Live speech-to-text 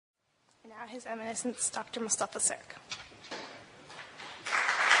now His Eminence Dr. Mustafa Ceric.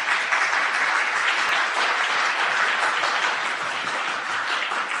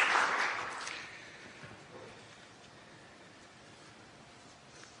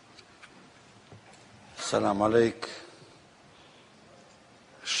 Salam alaikum,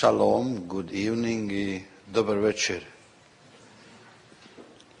 shalom, good evening I dobar večer.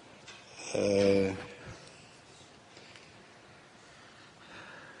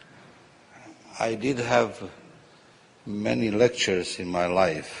 I did have many lectures in my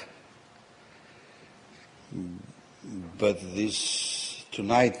life, but this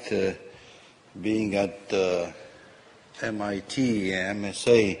tonight, being at MIT,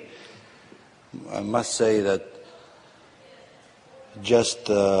 MSA, I must say that just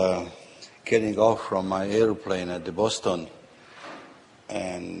getting off from my airplane at the Boston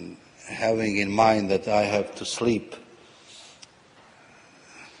and having in mind that I have to sleep,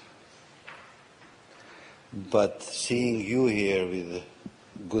 but seeing you here with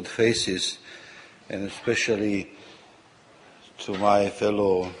good faces, and especially to my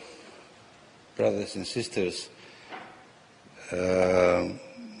fellow brothers and sisters who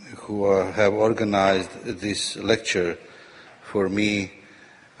have organized this lecture for me,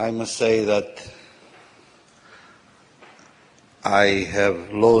 I must say that I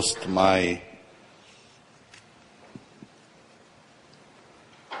have lost my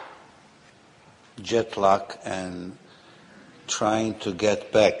jet lag and trying to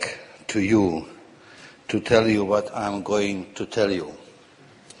get back to you to tell you what I'm going to tell you.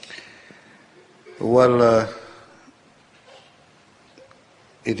 Well,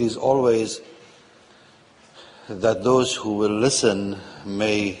 it is always that those who will listen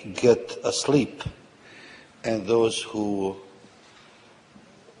may get asleep, and those who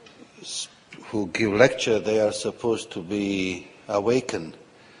give lecture, they are supposed to be awakened.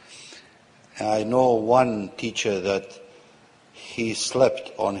 I know one teacher that he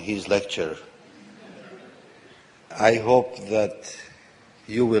slept on his lecture. I hope that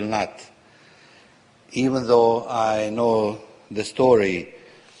you will not. Even though I know the story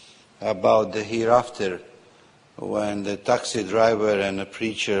about the hereafter, when the taxi driver and the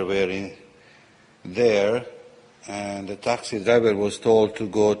preacher were there, and the taxi driver was told to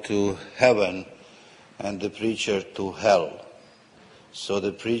go to heaven and the preacher to hell. So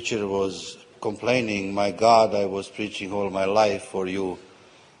the preacher was complaining, "My God, I was preaching all my life for you,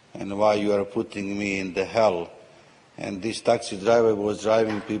 and why you are putting me in the hell?" And this taxi driver was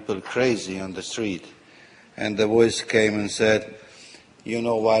driving people crazy on the street. And the voice came and said, "You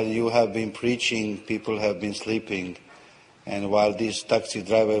know, while you have been preaching, people have been sleeping. And while this taxi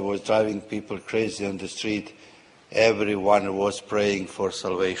driver was driving people crazy on the street, everyone was praying for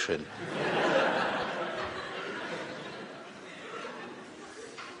salvation."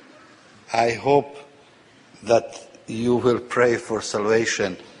 I hope that you will pray for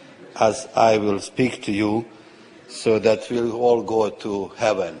salvation as I will speak to you, so that we'll all go to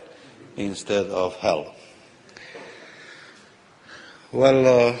heaven instead of hell.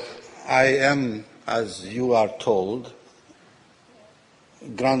 Well, I am, as you are told,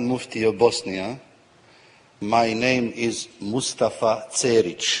 Grand Mufti of Bosnia. My name is Mustafa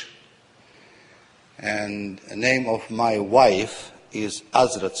Ceric, and the name of my wife is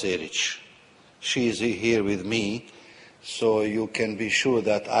Azra Ceric. She is here with me, so you can be sure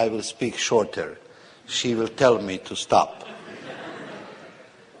that I will speak shorter. She will tell me to stop.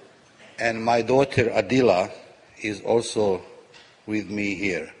 And my daughter Adila is also with me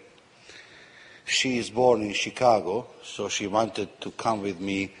here. She is born in Chicago, so she wanted to come with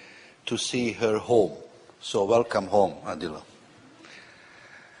me to see her home. So welcome home, Adila.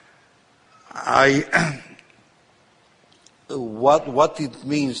 What it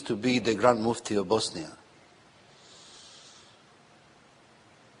means to be the Grand Mufti of Bosnia?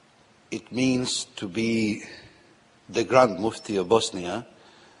 It means to be the Grand Mufti of Bosnia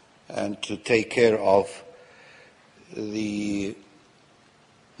and to take care of the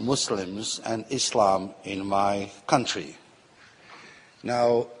Muslims and Islam in my country.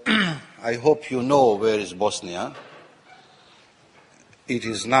 Now, I hope you know where is Bosnia. It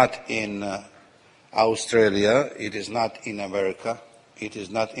is not in Australia, it is not in America, it is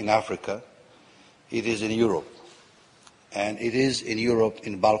not in Africa, it is in Europe. And it is in Europe,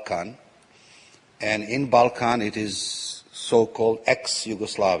 in Balkan. And in Balkan it is so-called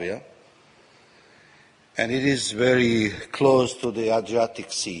ex-Yugoslavia. And it is very close to the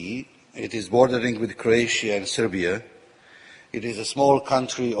Adriatic Sea. It is bordering with Croatia and Serbia. It is a small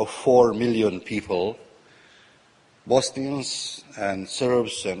country of 4 million people, Bosnians and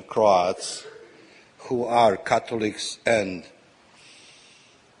Serbs and Croats, who are Catholics and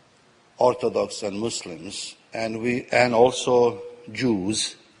Orthodox and Muslims, and also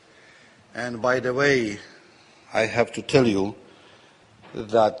Jews. And by the way, I have to tell you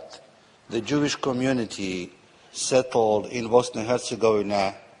that the Jewish community settled in Bosnia and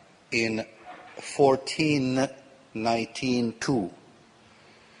Herzegovina in 1419 too.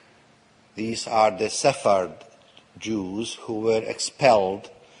 These are the Sephard Jews who were expelled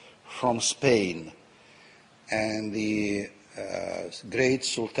from Spain, and the great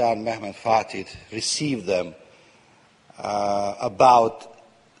Sultan Mehmed Fatih received them, about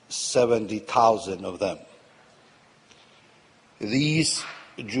 70,000 of them. These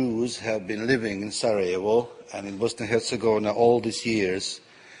Jews have been living in Sarajevo and in Bosnia and Herzegovina all these years,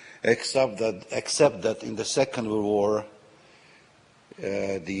 except that in the Second World War,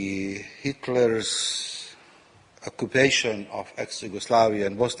 the Hitler's occupation of ex-Yugoslavia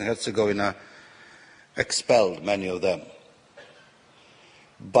and Bosnia and Herzegovina expelled many of them.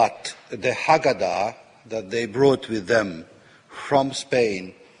 But the Haggadah that they brought with them from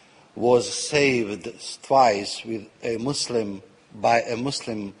Spain was saved twice with by a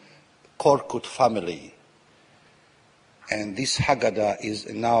Muslim Korkut family. And this Haggadah is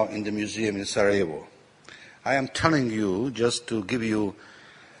now in the museum in Sarajevo. I am telling you just to give you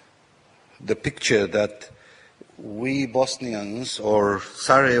the picture that we Bosnians, or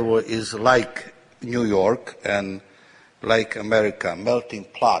Sarajevo is like New York and like America, melting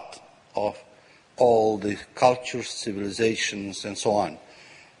pot of all the cultures, civilizations, and so on.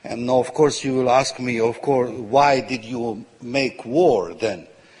 And now, of course, you will ask me, why did you make war then?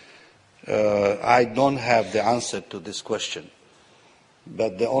 I don't have the answer to this question.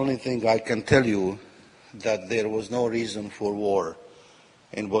 But the only thing I can tell you that there was no reason for war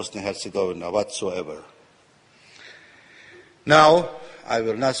in Bosnia and Herzegovina whatsoever. Now, I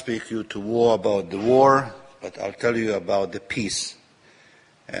will not speak you to war about the war, but I'll tell you about the peace.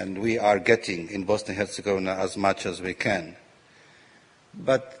 And we are getting in Bosnia and Herzegovina as much as we can.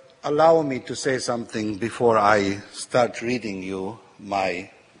 But allow me to say something before I start reading you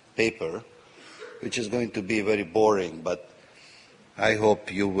my paper, which is going to be very boring, but I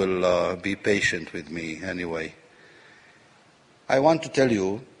hope you will be patient with me anyway. I want to tell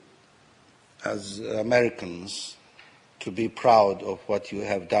you, as Americans, to be proud of what you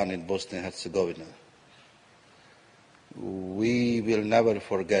have done in Bosnia and Herzegovina. We will never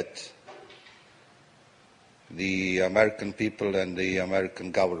forget the American people and the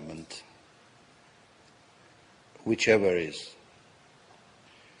American government, whichever is,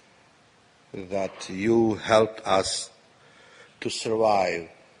 that you helped us to survive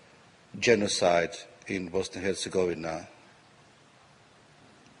genocide in Bosnia and Herzegovina,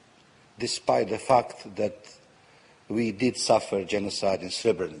 despite the fact that we did suffer genocide in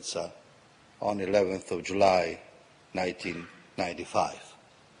Srebrenica on 11th of July, 1995.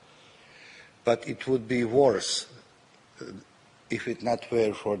 But it would be worse if it not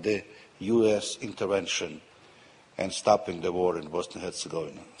were for the U.S. intervention and stopping the war in Bosnia and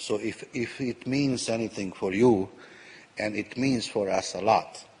Herzegovina. So if it means anything for you, and it means for us a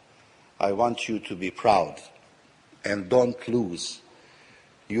lot, I want you to be proud and don't lose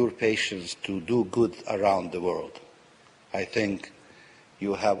your patience to do good around the world. I think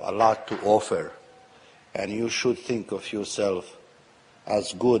you have a lot to offer, and you should think of yourself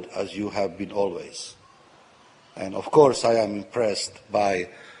as good as you have been always. And of course I am impressed by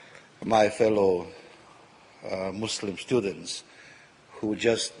my fellow Muslim students who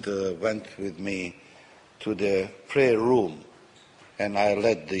just went with me to the prayer room, and I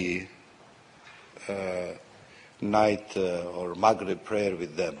led the night or Maghrib prayer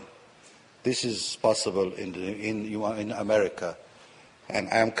with them. This is possible in America, and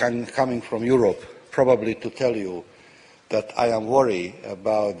I am coming from Europe probably to tell you that I am worried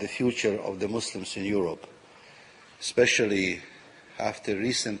about the future of the Muslims in Europe, especially after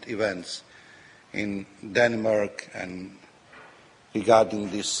recent events in Denmark and regarding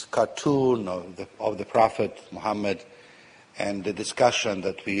this cartoon of the Prophet Muhammad and the discussion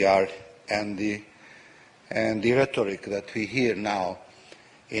that we are and the rhetoric that we hear now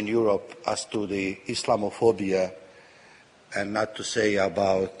in Europe as to the Islamophobia, and not to say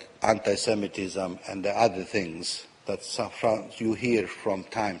about anti-Semitism and the other things that you hear from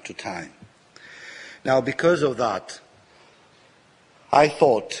time to time. Now, because of that, I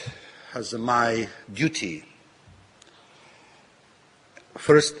thought as my duty,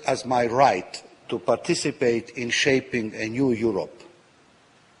 first as my right to participate in shaping a new Europe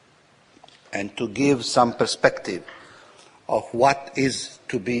and to give some perspective of what is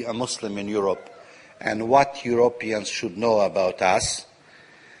to be a Muslim in Europe and what Europeans should know about us.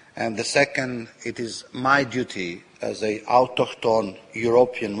 And the second, it is my duty as an autochthon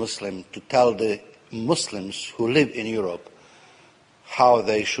European Muslim, to tell the Muslims who live in Europe how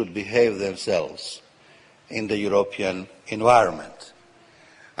they should behave themselves in the European environment.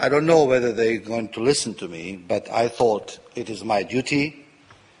 I don't know whether they're going to listen to me, but I thought it is my duty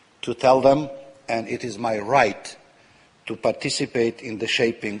to tell them, and it is my right to participate in the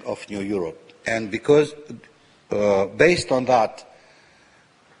shaping of New Europe. And because, based on that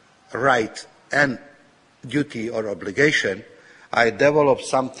right and duty or obligation, I developed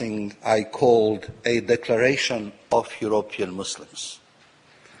something I called a Declaration of European Muslims.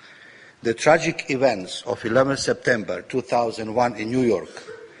 The tragic events of 11 September 2001 in New York,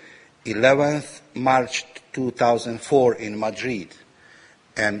 11th March 2004 in Madrid,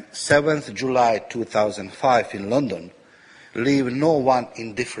 and 7th July 2005 in London leave no one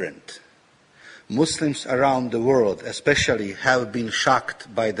indifferent. Muslims around the world especially have been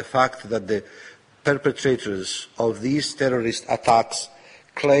shocked by the fact that the perpetrators of these terrorist attacks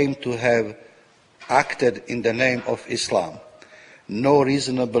claim to have acted in the name of Islam. No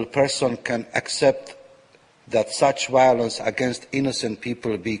reasonable person can accept that such violence against innocent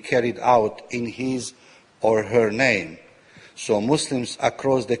people be carried out in his or her name. So Muslims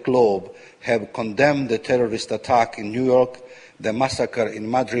across the globe have condemned the terrorist attack in New York, the massacre in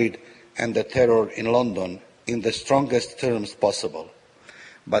Madrid, and the terror in London in the strongest terms possible.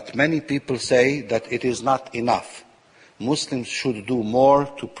 But many people say that it is not enough. Muslims should do more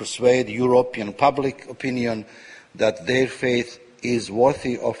to persuade European public opinion that their faith is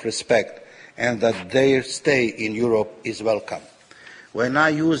worthy of respect and that their stay in Europe is welcome. When I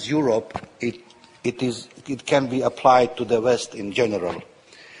use Europe, it can be applied to the West in general.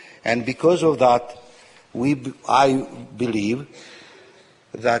 And because of that, I believe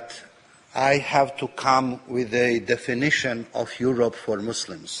that I have to come with a definition of Europe for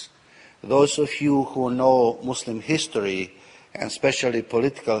Muslims. Those of you who know Muslim history, and especially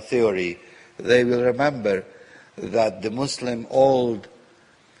political theory, they will remember that the Muslim old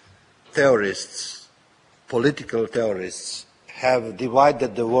theorists, political theorists, have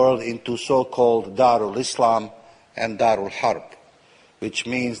divided the world into so-called Darul Islam and Darul Harb, which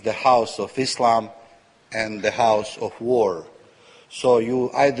means the house of Islam and the house of war. So you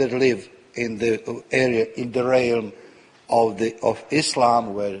either live in the area, in the realm of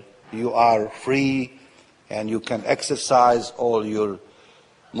Islam, where you are free and you can exercise all your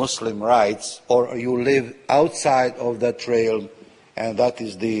Muslim rights, or you live outside of that realm, and that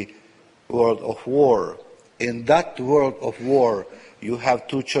is the world of war. In that world of war, you have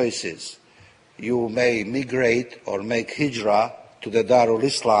two choices. You may migrate or make hijrah to the Darul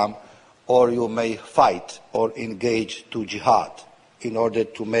Islam, or you may fight or engage to jihad in order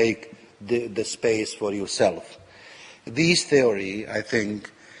to make the space for yourself. This theory, I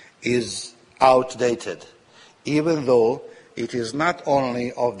think, is outdated, even though it is not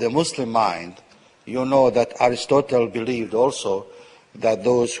only of the Muslim mind. You know that Aristotle believed also that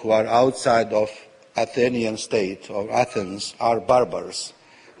those who are outside of Athenian state or Athens are barbars,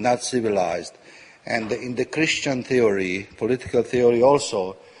 not civilized. And in the Christian theory, political theory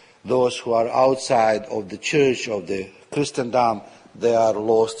also, those who are outside of the church of the Christendom, they are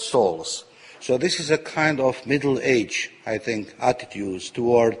lost souls. So this is a kind of Middle Age, I think, attitudes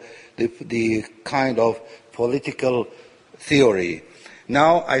toward the kind of political theory.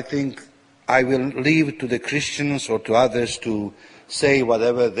 Now I think I will leave to the Christians or to others to say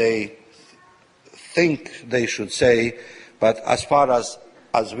whatever they think they should say, but as far as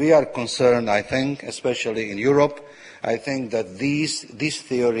we are concerned, I think, especially in Europe, I think that this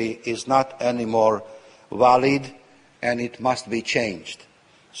theory is not anymore valid and it must be changed.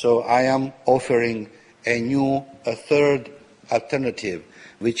 So I am offering a third alternative,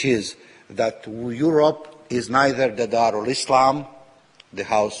 which is that Europe is neither the Darul Islam, the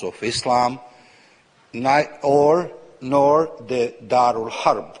house of Islam, nor the Darul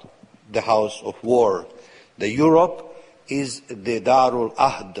Harb, the house of war. The Europe is the Darul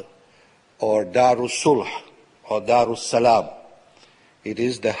Ahd, or Darul Sulh, or Darul Salam. It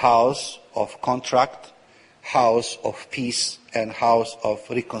is the house of contract, house of peace, and house of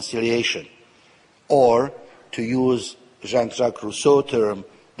reconciliation, or, to use Jean-Jacques Rousseau's term,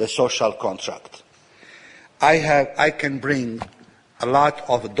 the social contract. I can bring a lot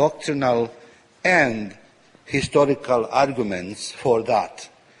of doctrinal and historical arguments for that.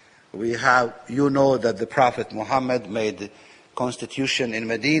 You know that the Prophet Muhammad made the constitution in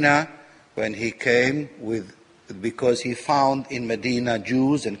Medina when he came because he found in Medina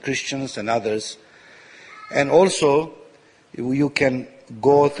Jews and Christians and others. And also, you can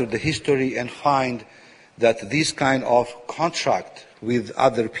go through the history and find that this kind of contract with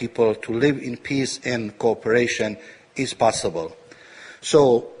other people, to live in peace and cooperation is possible.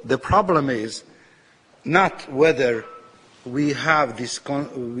 So the problem is not whether we have this,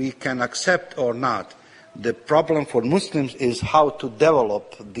 we can accept or not. The problem for Muslims is how to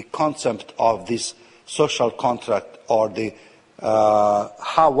develop the concept of this social contract, or the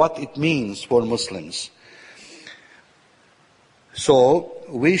what it means for Muslims. So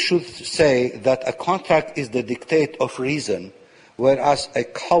we should say that a contract is the dictate of reason, whereas a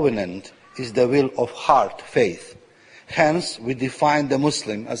covenant is the will of heart, faith. Hence, we define the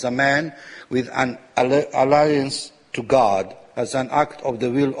Muslim as a man with an alliance to God, as an act of the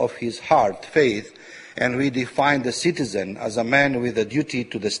will of his heart, faith, and we define the citizen as a man with a duty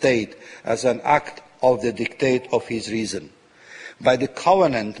to the state, as an act of the dictate of his reason. By the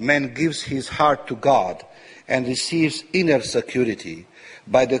covenant, man gives his heart to God and receives inner security.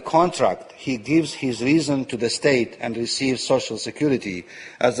 By the contract, he gives his reason to the state and receives social security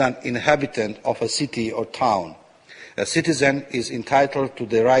as an inhabitant of a city or town. A citizen is entitled to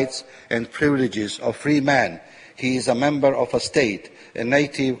the rights and privileges of free man. He is a member of a state, a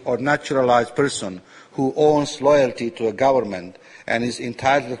native or naturalized person who owns loyalty to a government and is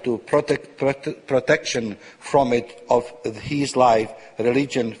entitled to protection from it of his life,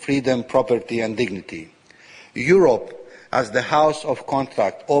 religion, freedom, property and dignity. Europe, as the house of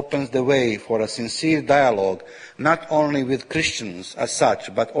contract, opens the way for a sincere dialogue, not only with Christians as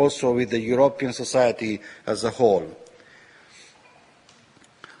such, but also with the European society as a whole.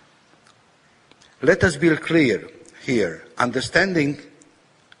 Let us be clear here. Understanding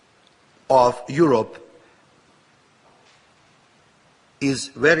of Europe is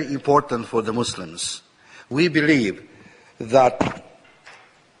very important for the Muslims. We believe that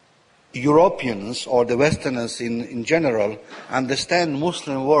Europeans, or the Westerners in general, understand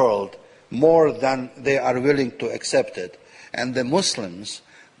Muslim world more than they are willing to accept it. And the Muslims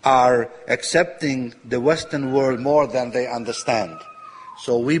are accepting the Western world more than they understand.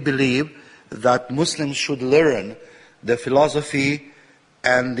 So we believe that Muslims should learn the philosophy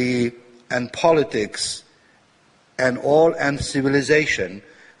and politics and civilization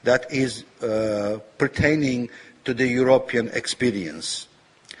that is pertaining to the European experience.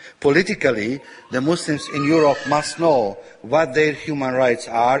 Politically, the Muslims in Europe must know what their human rights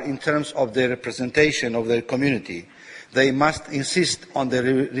are in terms of their representation of their community. They must insist on the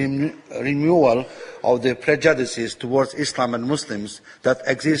renewal of the prejudices towards Islam and Muslims that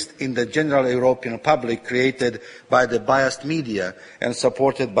exist in the general European public, created by the biased media and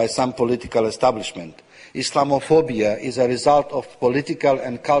supported by some political establishment. Islamophobia is a result of political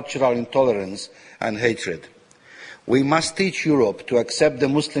and cultural intolerance and hatred. We must teach Europe to accept the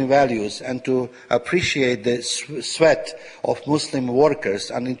Muslim values and to appreciate the sweat of Muslim workers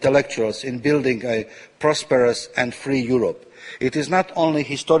and intellectuals in building a prosperous and free Europe. It is not only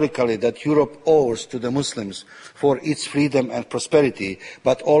historically that Europe owes to the Muslims for its freedom and prosperity,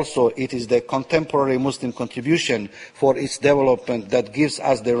 but also it is the contemporary Muslim contribution for its development that gives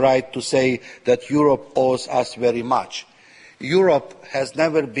us the right to say that Europe owes us very much. Europe has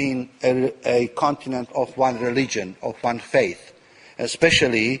never been a continent of one religion, of one faith,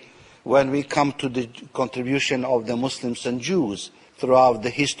 especially when we come to the contribution of the Muslims and Jews throughout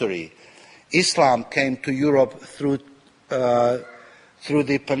the history. Islam came to Europe through the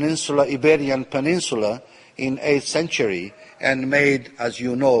Iberian Peninsula in 8th century and made, as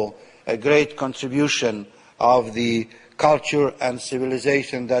you know, a great contribution of the culture and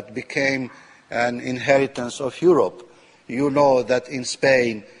civilization that became an inheritance of Europe. You know that in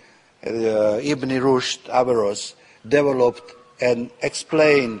Spain, Ibn Rushd, Averroes, developed and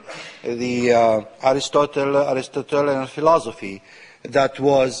explained the Aristotelian philosophy that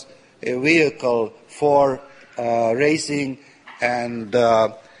was a vehicle for raising and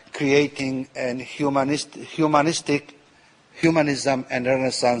creating an humanism and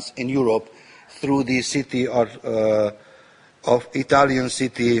Renaissance in Europe through the city of Italian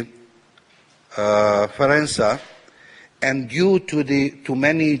city Firenze. And due to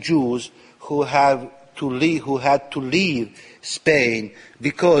many Jews who had to leave Spain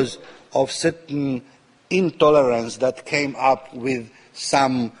because of certain intolerance that came up with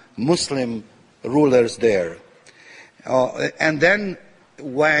some Muslim rulers there. And then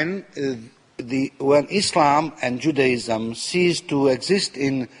when Islam and Judaism ceased to exist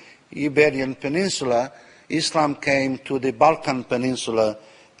in Iberian Peninsula, Islam came to the Balkan Peninsula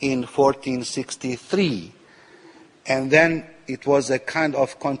in 1463. And then it was a kind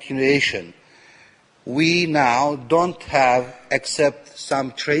of continuation. We now don't have, except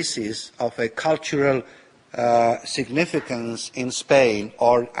some traces of a cultural significance in Spain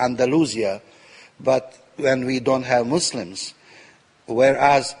or Andalusia, but when we don't have Muslims.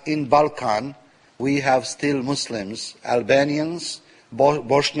 whereas in Balkan we have still Muslims, Albanians,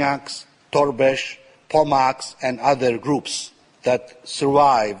 Bosniaks, Torbesh, Pomaks, and other groups that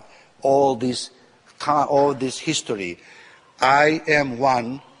survived all this history. I am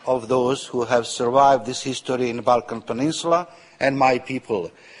one of those who have survived this history in the Balkan Peninsula, and my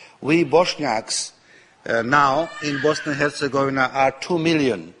people. We Bosniaks now in Bosnia and Herzegovina are 2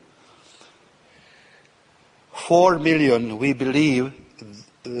 million. 4 million, we believe,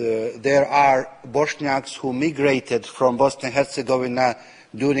 there are Bosniaks who migrated from Bosnia and Herzegovina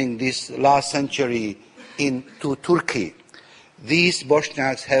during this last century into Turkey. These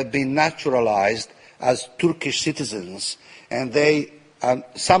Bosniaks have been naturalized as Turkish citizens, and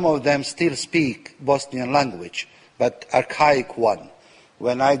some of them still speak Bosnian language, but archaic one.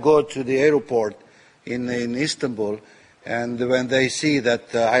 When I go to the airport in Istanbul, and when they see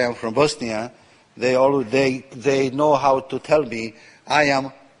that I am from Bosnia, they know how to tell me I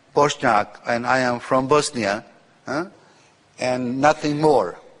am Bosniak and I am from Bosnia, and nothing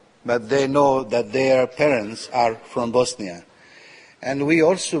more. But they know that their parents are from Bosnia. And we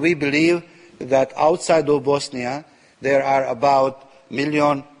believe that outside of Bosnia there are about 1.5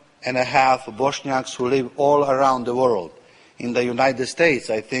 million Bosniaks who live all around the world. In the United States,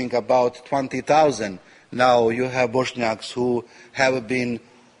 I think about 20,000 now you have Bosniaks who have been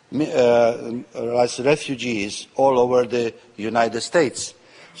as refugees all over the United States.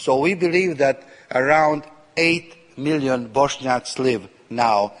 So we believe that around 8 million Bosniaks live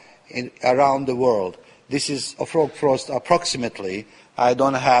now around the world. This is, of course, approximately. I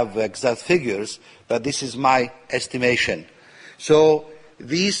don't have exact figures, but this is my estimation. So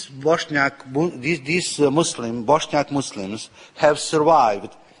these Bosniak Muslims have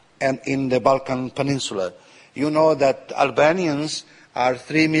survived in the Balkan Peninsula. You know that Albanians are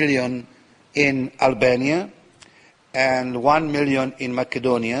 3 million in Albania and 1 million in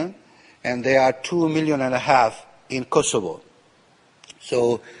Macedonia, and they are 2.5 million in Kosovo.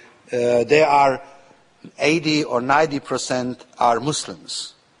 So they are 80 or 90% are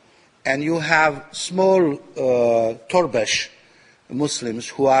Muslims. And you have small Torbesh Muslims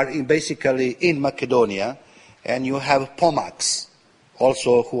who are basically in Macedonia, and you have Pomaks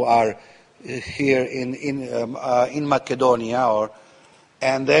also who are here in Macedonia,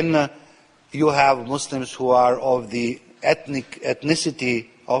 and then you have Muslims who are of the ethnicity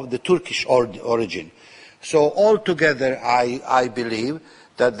of the Turkish origin. So altogether, I believe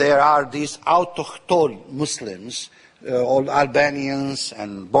that there are these autochthone Muslims, all Albanians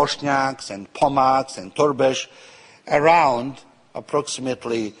and Bosniaks and Pomaks and Torbesh, around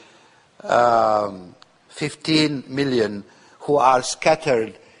approximately 15 million who are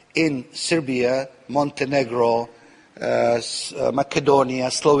scattered in Serbia, Montenegro, Macedonia,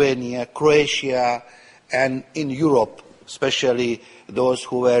 Slovenia, Croatia, and in Europe, especially those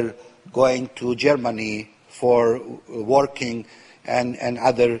who were going to Germany for working and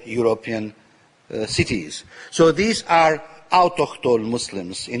other European cities. So these are autochthone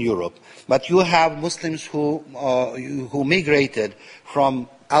Muslims in Europe. But you have Muslims who migrated from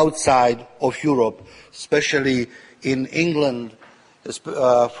outside of Europe, especially in England,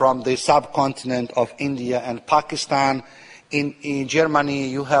 from the subcontinent of India and Pakistan. In Germany,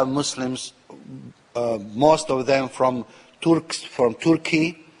 you have Muslims, most of them from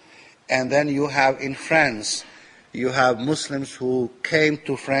Turkey, and then you have in France, you have Muslims who came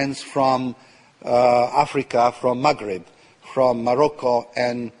to France from Africa, from Maghreb, from Morocco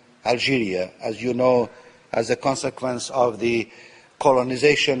and Algeria, as you know, as a consequence of the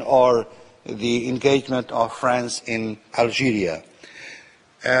colonization or the engagement of France in Algeria.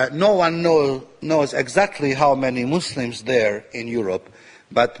 No one knows exactly how many Muslims there in Europe,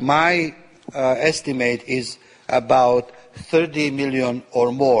 but my estimate is about 30 million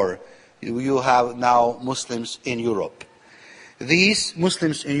or more. You have now Muslims in Europe. These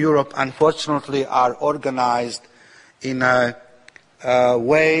Muslims in Europe, unfortunately, are organized in a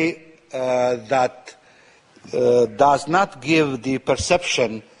way that does not give the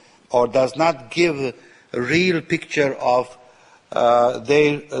perception or does not give a real picture of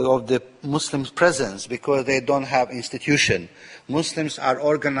the Muslims' presence, because they don't have institution. Muslims are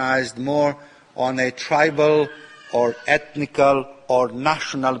organized more on a tribal or ethnical or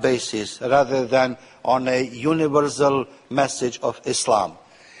national basis rather than on a universal message of Islam.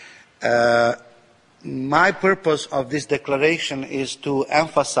 My purpose of this declaration is to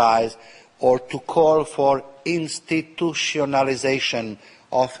emphasize or to call for institutionalization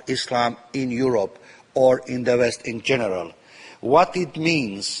of Islam in Europe or in the West in general. What it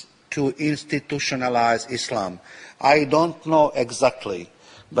means to institutionalize Islam, I don't know exactly,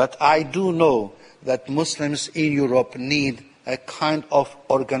 but I do know that Muslims in Europe need a kind of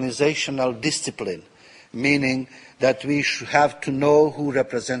organizational discipline, meaning that we should have to know who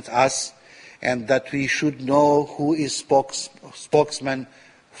represents us and that we should know who is spokesman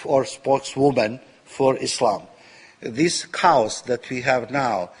or spokeswoman for Islam. This chaos that we have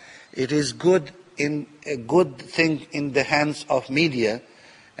now, it is a good thing in the hands of media,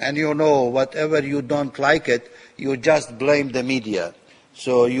 and you know, whatever you don't like it, you just blame the media.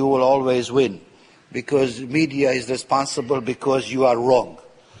 So you will always win, because media is responsible because you are wrong.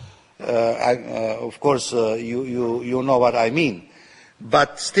 Of course, you know what I mean.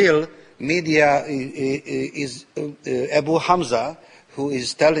 But still, media is Abu Hamza, who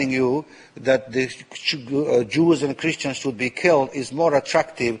is telling you that the Jews and Christians should be killed, is more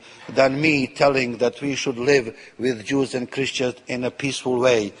attractive than me telling that we should live with Jews and Christians in a peaceful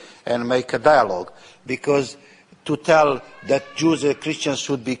way and make a dialogue. Because to tell that Jews and Christians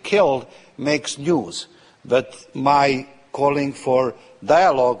should be killed makes news. But my calling for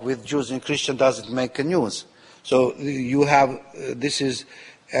dialogue with Jews and Christians doesn't make a news. So you have,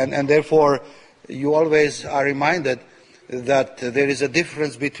 and therefore you always are reminded that there is a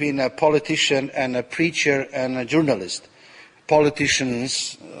difference between a politician and a preacher and a journalist.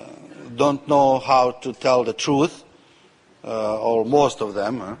 Politicians don't know how to tell the truth, or most of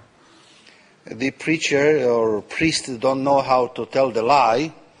them. The preacher or priest don't know how to tell the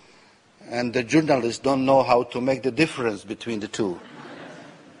lie, and the journalists don't know how to make the difference between the two.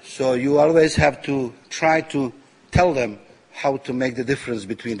 So you always have to try to tell them how to make the difference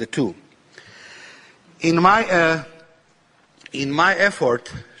between the two. In my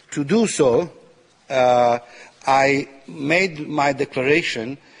effort to do so, I made my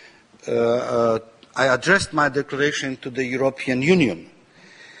declaration, I addressed my declaration to the European Union.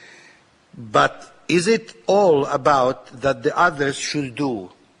 But is it all about that the others should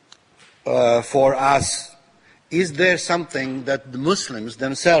do for us? Is there something that the Muslims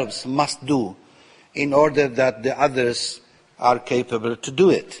themselves must do in order that the others are capable to do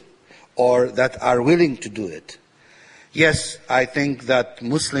it, or that are willing to do it? Yes, I think that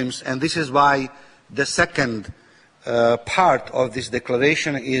Muslims, and this is why the second part of this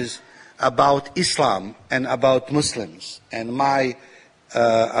declaration is about Islam and about Muslims. And my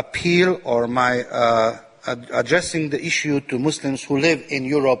appeal, or my addressing the issue to Muslims who live in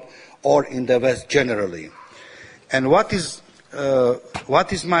Europe or in the West generally. And what is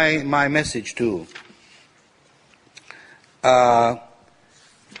my message too?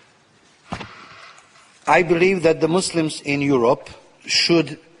 I believe that the Muslims in Europe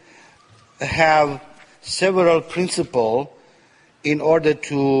should have several principles in order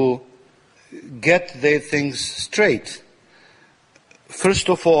to get their things straight. First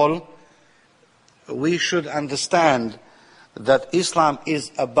of all, we should understand that Islam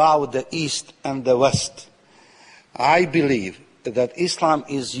is about the East and the West. I believe that Islam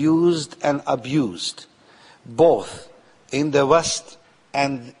is used and abused, both in the West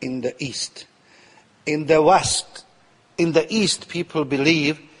and in the East. In the West, in the East, people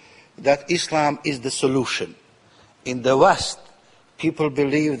believe that Islam is the solution. In the West, people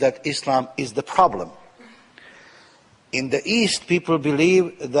believe that Islam is the problem. In the East, people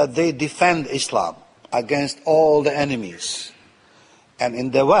believe that they defend Islam against all the enemies. And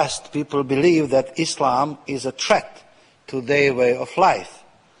in the West, people believe that Islam is a threat to their way of life.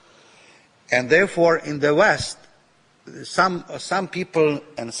 And therefore, in the West, some people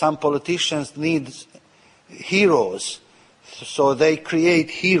and some politicians need heroes, so they create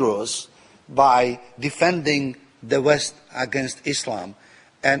heroes by defending the West against Islam.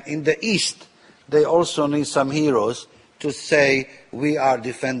 And in the East, they also need some heroes to say, we are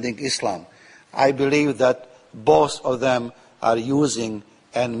defending Islam. I believe that both of them are using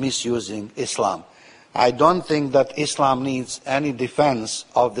and misusing Islam. I don't think that Islam needs any defense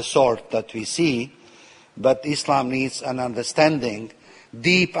of the sort that we see, but Islam needs an understanding,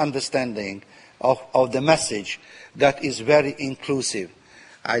 deep understanding of the message that is very inclusive.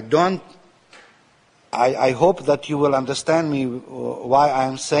 I hope that you will understand me why I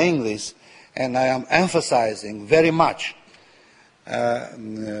am saying this, and I am emphasizing very much.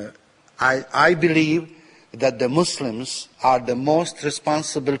 I believe that the Muslims are the most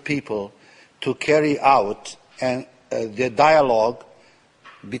responsible people to carry out the dialogue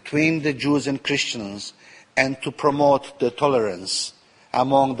between the Jews and Christians and to promote the tolerance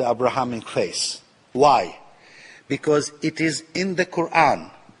among the Abrahamic faith. Why? Because it is in the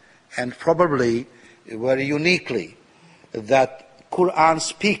Quran, and probably very uniquely, that Quran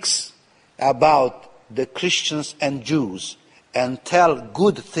speaks about the Christians and Jews and tell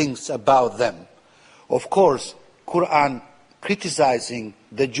good things about them. Of course, Quran criticizing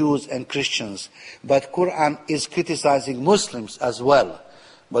the Jews and Christians, but Quran is criticizing Muslims as well.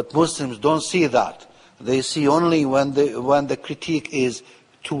 But Muslims don't see that. They see only when the critique is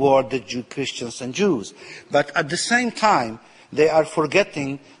toward the Christians and Jews. But at the same time, they are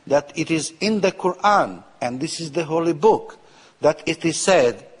forgetting that it is in the Quran, and this is the holy book, that it is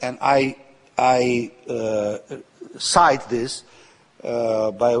said, and I cite this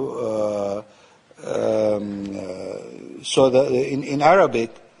in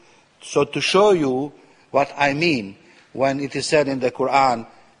Arabic, so to show you what I mean when it is said in the Quran,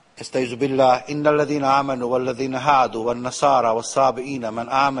 استعيذ بالله إن الذين آمنوا والذين هادوا والنصارى والصابئين من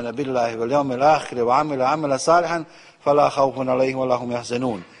آمن بالله واليوم الآخر وعمل عملا صالحا فلا خوف عليهم ولا هم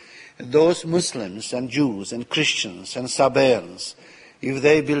يحزنون. Those Muslims and Jews and Christians and Sabaeans, if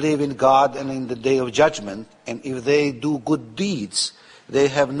they believe in God and in the day of judgment, and if they do good deeds, they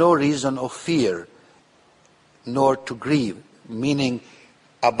have no reason of fear nor to grieve, meaning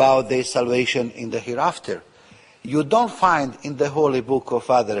about their salvation in the hereafter. You don't find in the holy book of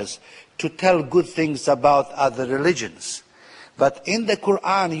others to tell good things about other religions. But in the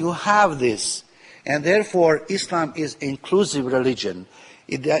Quran you have this, and therefore Islam is inclusive religion.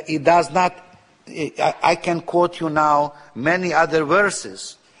 It does not, I can quote you now many other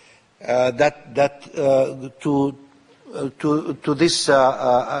verses to this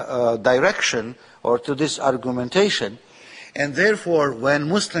direction or to this argumentation. And therefore when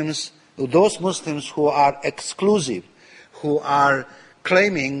those Muslims who are exclusive, who are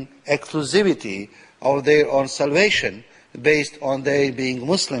claiming exclusivity of their own salvation based on their being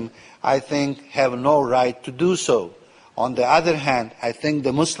Muslim, I think have no right to do so. On the other hand, I think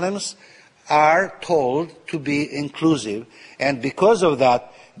the Muslims are told to be inclusive, and because of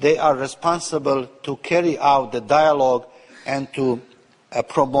that, they are responsible to carry out the dialogue and to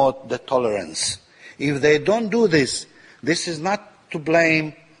promote the tolerance. If they don't do this, this is not to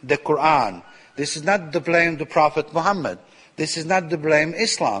blame the Quran. This is not to blame the Prophet Muhammad. This is not to blame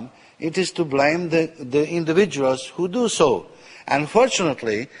Islam. It is to blame the individuals who do so.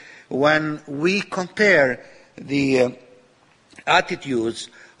 Unfortunately, when we compare the attitudes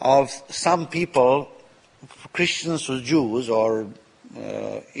of some people, Christians or Jews, or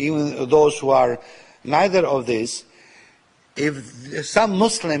even those who are neither of this, if some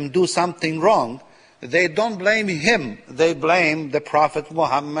Muslim do something wrong, they don't blame him, they blame the Prophet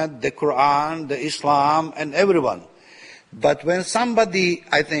Muhammad, the Quran, the Islam, and everyone. But when somebody,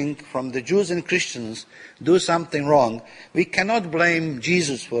 I think, from the Jews and Christians do something wrong, we cannot blame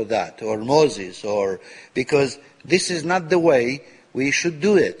Jesus for that, or Moses, because this is not the way we should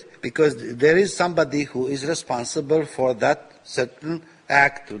do it, because there is somebody who is responsible for that certain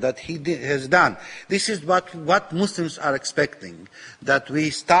act that he has done. This is what Muslims are expecting, that we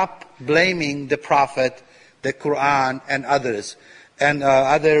stop blaming the Prophet, the Quran, and others, and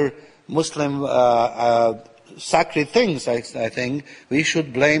other Muslim sacred things. I think we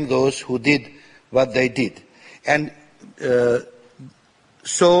should blame those who did what they did. And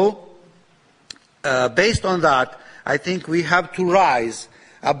so, based on that, I think we have to rise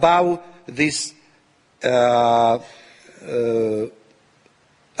above this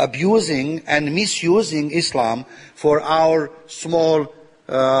abusing and misusing Islam for our small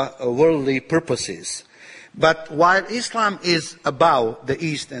worldly purposes. But while Islam is above the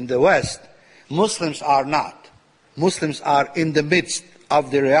East and the West, Muslims are not. Muslims are in the midst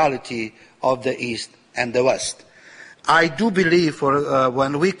of the reality of the East and the West. I do believe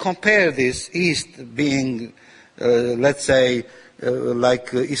when we compare this East being, let's say,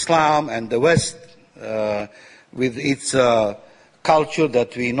 like Islam, and the West with its culture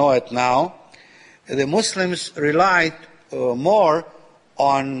that we know it now, the Muslims relied more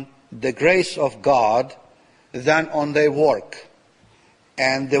on the grace of God than on their work.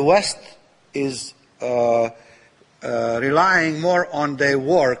 And the West is relying more on their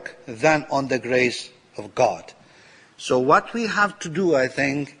work than on the grace of God. So what we have to do, I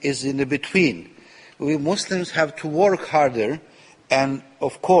think, is in the between. We Muslims have to work harder and,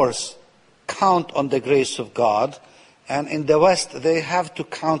 of course, count on the grace of God. And in the West, they have to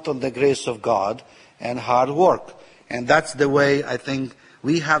count on the grace of God and hard work. And that's the way I think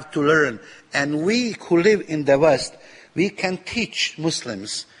we have to learn. And we who live in the West, we can teach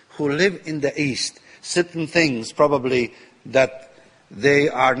Muslims who live in the East certain things probably that they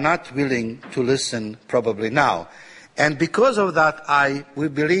are not willing to listen probably now. And because of that, we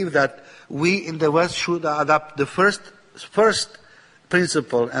believe that we in the West should adopt the first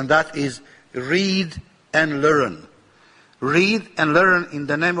principle, and that is read and learn. Read and learn in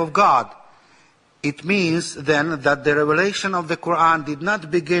the name of God. It means then that the revelation of the Quran did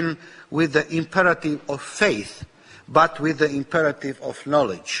not begin with the imperative of faith, but with the imperative of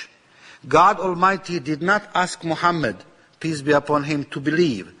knowledge. God Almighty did not ask Muhammad, peace be upon him, to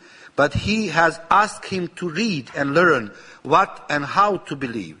believe, but he has asked him to read and learn what and how to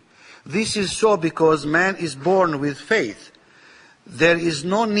believe. This is so because man is born with faith. There is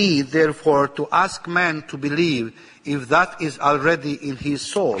no need, therefore, to ask man to believe if that is already in his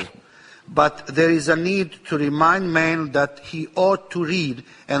soul. But there is a need to remind man that he ought to read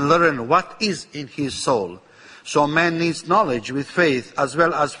and learn what is in his soul. So man needs knowledge with faith as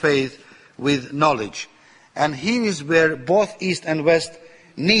well as faith with knowledge. And here is where both East and West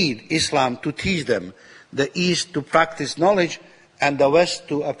need Islam to teach them. The East to practice knowledge and the West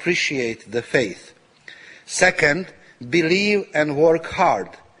to appreciate the faith. Second, believe and work hard.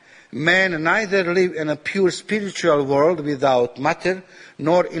 Men neither live in a pure spiritual world without matter,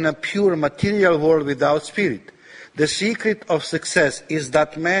 nor in a pure material world without spirit. The secret of success is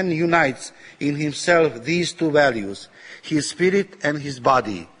that man unites in himself these two values, his spirit and his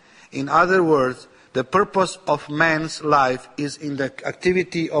body. In other words, the purpose of man's life is in the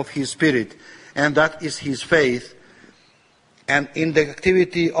activity of his spirit, and that is his faith, and in the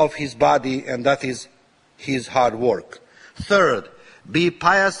activity of his body, and that is his hard work. Third, be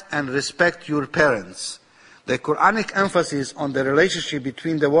pious and respect your parents. The Quranic emphasis on the relationship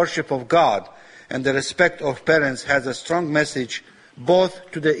between the worship of God and the respect of parents has a strong message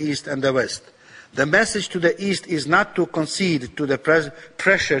both to the East and the West. The message to the East is not to concede to the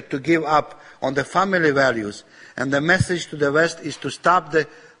pressure to give up on the family values, and the message to the West is to stop the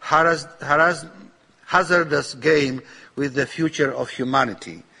hazardous game with the future of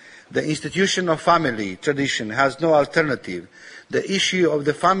humanity. The institution of family tradition has no alternative. The issue of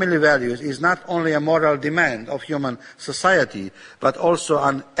the family values is not only a moral demand of human society, but also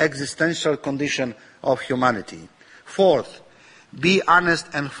an existential condition of humanity. Fourth, be honest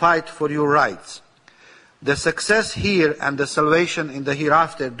and fight for your rights. The success here and the salvation in the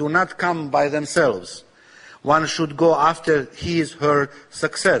hereafter do not come by themselves. One should go after his/her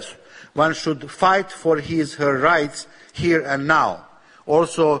success. One should fight for his/her rights here and now.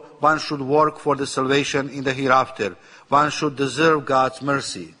 Also, one should work for the salvation in the hereafter. One should deserve God's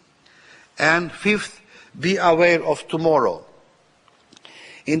mercy. And fifth, be aware of tomorrow.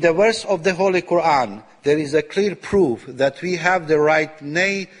 In the verse of the Holy Quran, there is a clear proof that we have the right,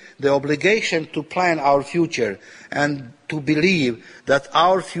 nay, the obligation to plan our future and to believe that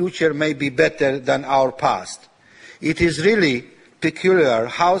our future may be better than our past. It is really peculiar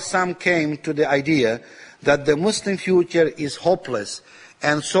how some came to the idea that the Muslim future is hopeless,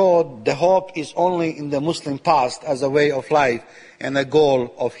 and so the hope is only in the Muslim past as a way of life and a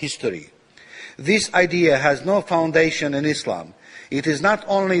goal of history. This idea has no foundation in Islam. It is not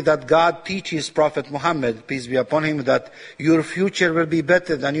only that God teaches Prophet Muhammad, peace be upon him, that your future will be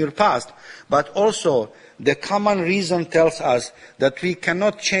better than your past, but also the common reason tells us that we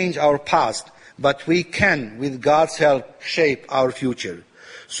cannot change our past, but we can, with God's help, shape our future.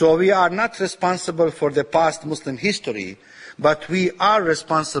 So we are not responsible for the past Muslim history, but we are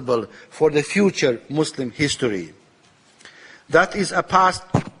responsible for the future Muslim history. That is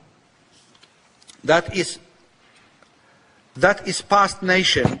past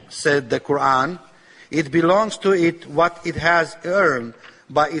nation, said the Quran. It belongs to it what it has earned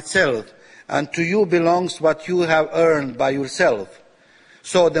by itself, and to you belongs what you have earned by yourself.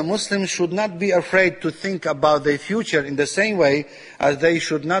 So the Muslims should not be afraid to think about their future in the same way as they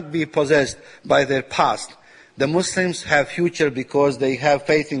should not be possessed by their past. The Muslims have future because they have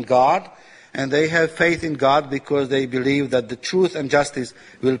faith in God, and they have faith in God because they believe that the truth and justice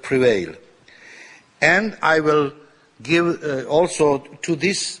will prevail. And I will give also to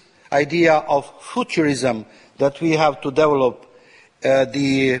this idea of futurism that we have to develop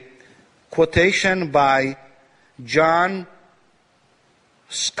the quotation by John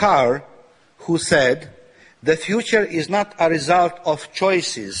Scar, who said, "The future is not a result of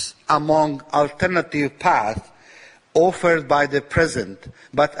choices among alternative paths offered by the present,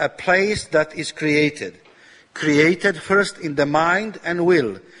 but a place that is created. Created first in the mind and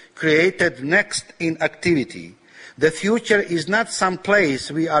will, created next in activity. The future is not some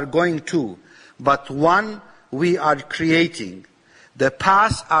place we are going to, but one we are creating. The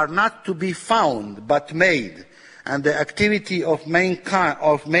paths are not to be found, but made, and the activity of mankind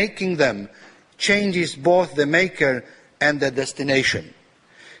of making them changes both the maker and the destination.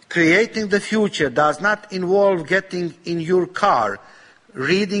 Creating the future does not involve getting in your car,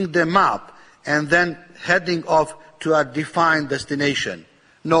 reading the map, and then heading off to a defined destination.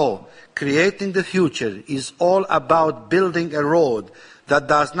 No, creating the future is all about building a road that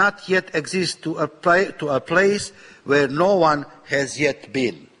does not yet exist to a place where no one has yet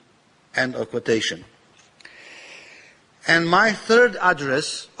been." End of quotation. And my third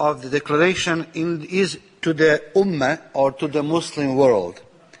address of the declaration is to the Ummah, or to the Muslim world.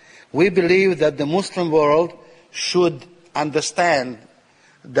 We believe that the Muslim world should understand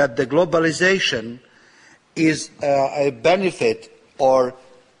that the globalization is a benefit, or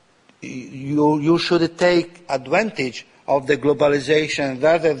you should take advantage of the globalization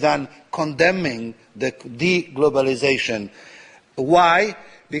rather than condemning the de-globalization. Why?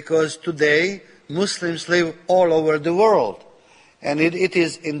 Because today Muslims live all over the world, and it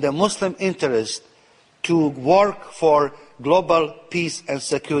is in the Muslim interest to work for global peace and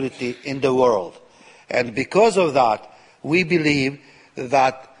security in the world. And because of that, we believe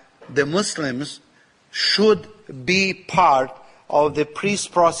that the Muslims should be part of the peace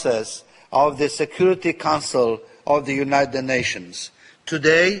process of the Security Council of the United Nations.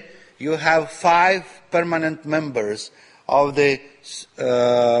 Today, you have 5 permanent members of the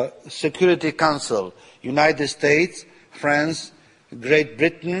Security Council: United States, France, Great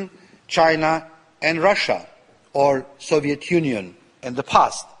Britain, China, and Russia, or Soviet Union in the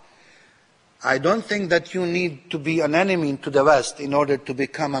past. I don't think that you need to be an enemy to the West in order to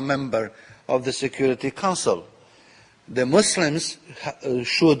become a member of the Security Council. The Muslims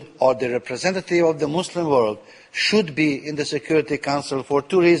should, or the representative of the Muslim world, should be in the Security Council for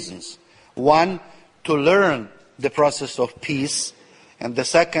 2 reasons. One, to learn the process of peace, and the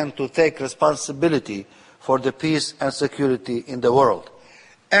second, to take responsibility for the peace and security in the world.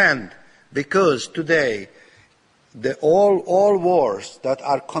 And because today, all wars that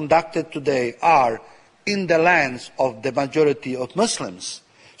are conducted today are in the lands of the majority of Muslims.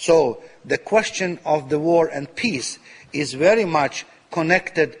 So the question of the war and peace is very much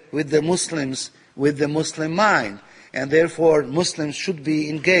connected with the Muslims, with the Muslim mind, and therefore Muslims should be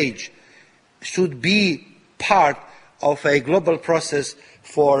engaged, should be part of a global process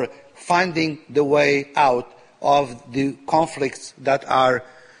for finding the way out of the conflicts that are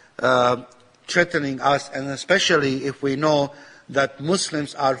threatening us, and especially if we know that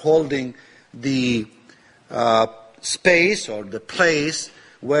Muslims are holding the space or the place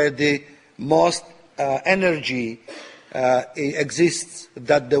where the most energy exists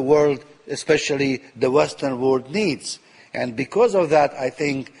that the world, especially the Western world, needs. And because of that, I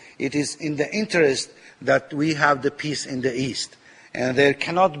think it is in the interest that we have the peace in the East. And there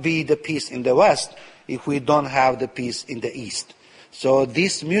cannot be the peace in the West if we don't have the peace in the East. So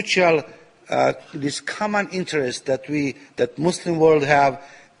this mutual, this common interest that Muslim world have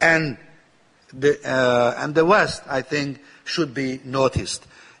and the West, I think, should be noticed.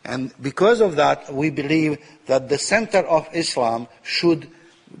 And because of that, we believe that the center of Islam should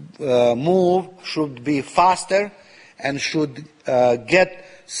move, should be faster, and should get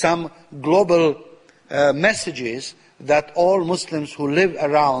some global messages that all Muslims who live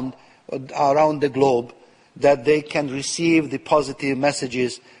around the globe, that they can receive the positive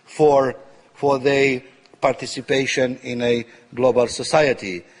messages for their participation in a global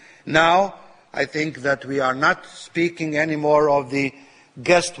society. Now, I think that we are not speaking anymore of the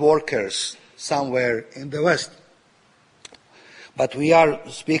guest workers somewhere in the West, but we are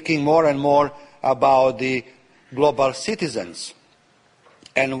speaking more and more about the global citizens.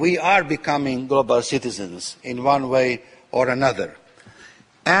 And we are becoming global citizens in one way or another.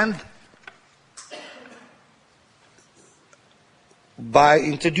 And by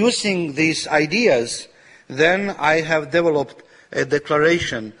introducing these ideas, then I have developed a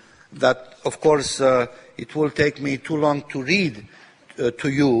declaration that, of course, it will take me too long to read to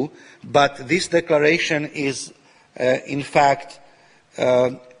you, but this declaration is, in fact,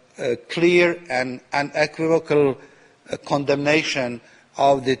 a clear and unequivocal condemnation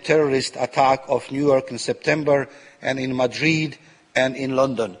of the terrorist attack of New York in September, and in Madrid and in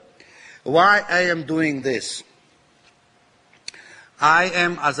London. Why I am doing this? I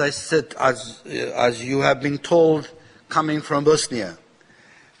am, as I said, as you have been told, coming from Bosnia.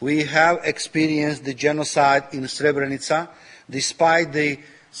 We have experienced the genocide in Srebrenica, despite the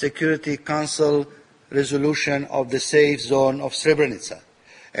Security Council resolution of the safe zone of Srebrenica,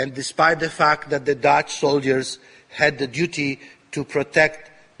 and despite the fact that the Dutch soldiers had the duty to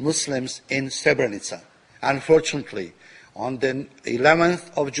protect Muslims in Srebrenica. Unfortunately, on the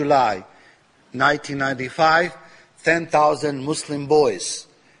 11th of July, 1995, 10,000 Muslim boys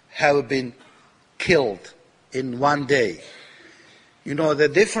have been killed in one day. You know, the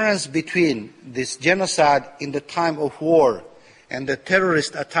difference between this genocide in the time of war and the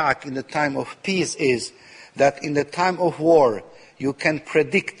terrorist attack in the time of peace is that in the time of war, you can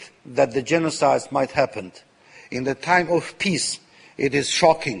predict that the genocide might happen. In the time of peace, it is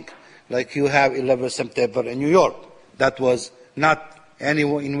shocking, like you have 11 September in New York. That was not in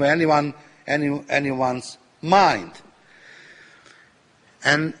anyone's mind.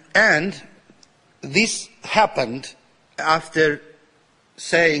 And this happened after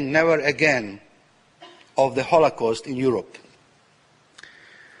saying never again of the Holocaust in Europe.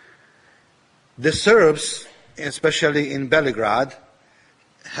 The Serbs, especially in Belgrade,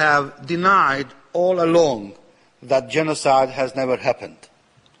 have denied all along that genocide has never happened.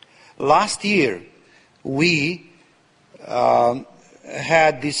 Last year, we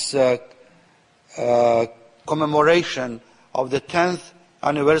had this commemoration of the 10th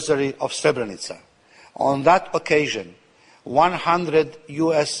anniversary of Srebrenica. On that occasion, 100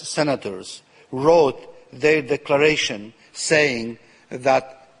 US senators wrote their declaration saying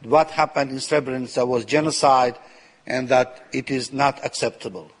that what happened in Srebrenica was genocide and that it is not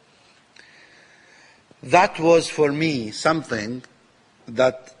acceptable. That was for me something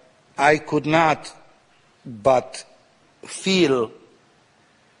that I could not but feel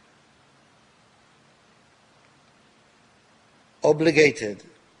obligated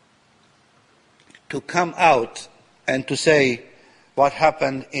to come out and to say what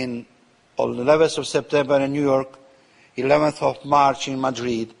happened on the 11th of September in New York, 11th of March in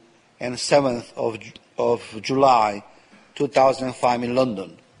Madrid, and 7th of July 2005 in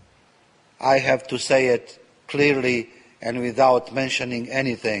London. I have to say it clearly and without mentioning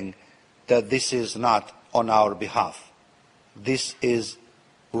anything that this is not on our behalf. This is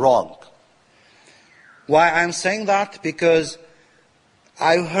wrong. Why I'm saying that? Because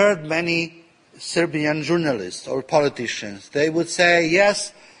I've heard many Serbian journalists or politicians, they would say,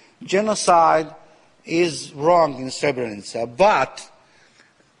 yes, genocide is wrong in Srebrenica, but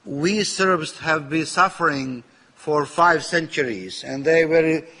we Serbs have been suffering for 5 centuries, and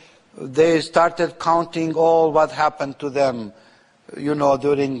they started counting all what happened to them,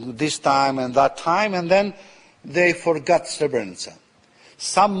 during this time and that time, and then they forgot Srebrenica.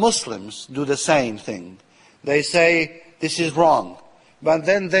 Some Muslims do the same thing. They say this is wrong, but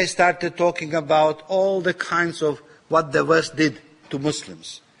then they started talking about all the kinds of what the West did to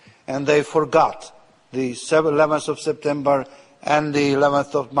Muslims, and they forgot the 11th of September and the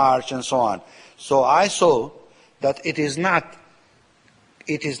 11th of March and so on. So I saw that it is not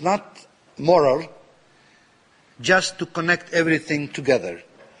moral just to connect everything together.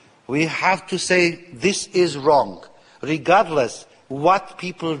 We have to say this is wrong, regardless what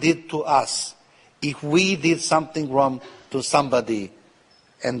people did to us. If we did something wrong to somebody,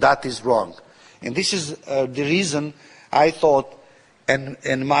 and that is wrong. And this is the reason I thought,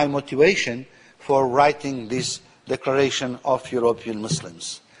 and my motivation for writing this Declaration of European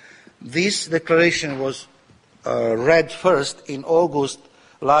Muslims. This declaration was read first in August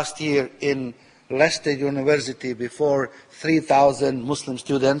last year in Leicester University before 3,000 Muslim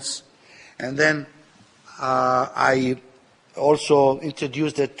students, and then I also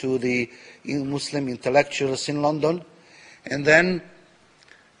introduced it to the Muslim intellectuals in London, and then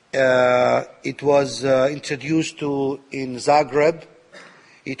it was introduced in Zagreb.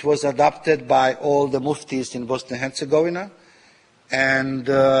 It was adopted by all the Muftis in Bosnia and Herzegovina, and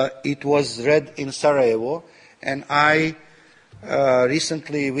it was read in Sarajevo, and I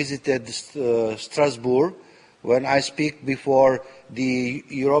recently visited Strasbourg when I speak before the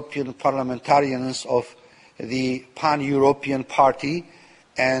European parliamentarians of the Pan-European Party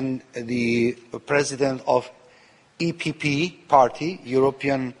and the president of EPP Party,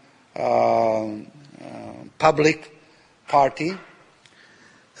 European Public Party,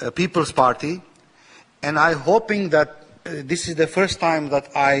 People's Party, and I'm hoping that this is the first time that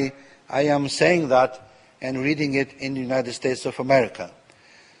I am saying that and reading it in the United States of America.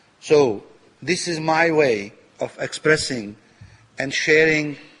 So this is my way of expressing and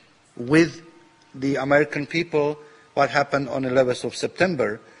sharing with the American people what happened on 11th of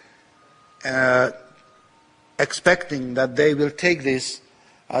September, expecting that they will take this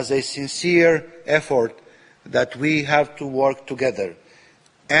as a sincere effort that we have to work together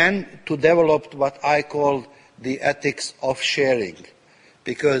and to develop what I call the ethics of sharing,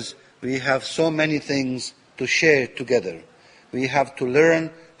 because we have so many things to share together. We have to learn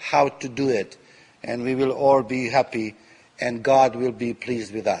how to do it, and we will all be happy, and God will be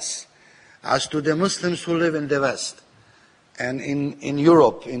pleased with us. As to the Muslims who live in the West, and in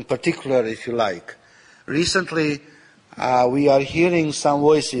Europe in particular, if you like, recently we are hearing some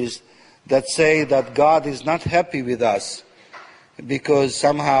voices that say that God is not happy with us because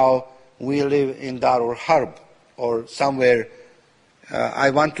somehow we live in Dar al-Harb or somewhere. I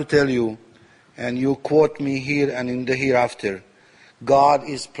want to tell you, and you quote me here and in the hereafter, God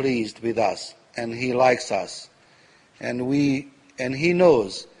is pleased with us and He likes us, and He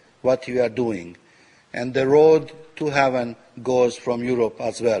knows what we are doing, and the road to heaven goes from Europe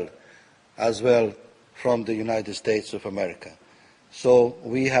as well from the United States of America. So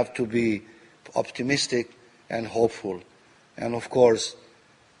we have to be optimistic and hopeful. And of course,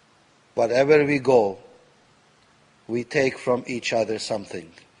 wherever we go, we take from each other something.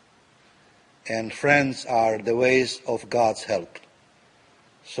 And friends are the ways of God's help.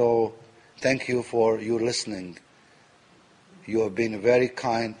 So thank you for your listening. You have been very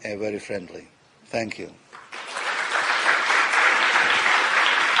kind and very friendly. Thank you.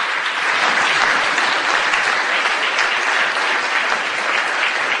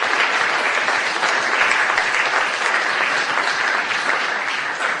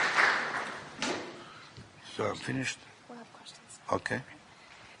 So I'm finished? We'll have questions. Okay.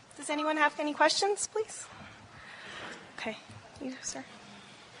 Does anyone have any questions, please? Okay. You, sir.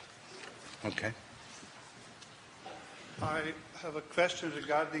 Okay. I have a question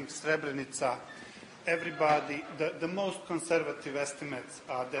regarding Srebrenica. Everybody, the most conservative estimates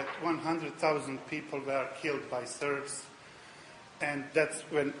are that 100,000 people were killed by Serbs. And that's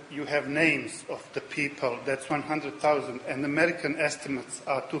when you have names of the people, that's 100,000. And American estimates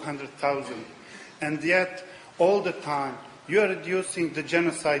are 200,000. And yet, all the time, you are reducing the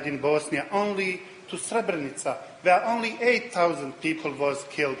genocide in Bosnia only to Srebrenica, where only 8,000 people was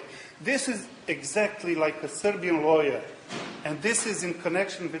killed. This is exactly like a Serbian lawyer, and this is in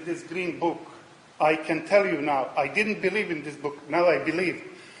connection with this green book. I can tell you now, I didn't believe in this book, now I believe.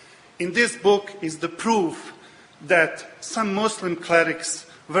 In this book is the proof that some Muslim clerics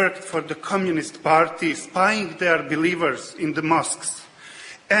worked for the Communist Party, spying their believers in the mosques.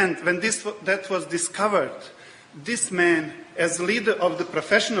 And when that was discovered, this man, as leader of the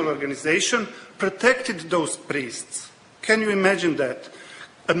professional organization, protected those priests. Can you imagine that?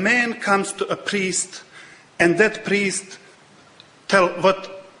 A man comes to a priest, and that priest tells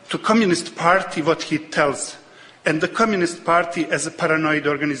to Communist Party what he tells. And the Communist Party, as a paranoid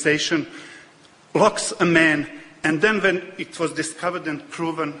organization, locks a man, and then when it was discovered and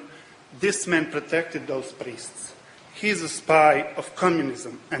proven, this man protected those priests. He's a spy of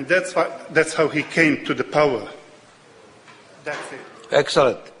communism, and that's how he came to the power. That's it.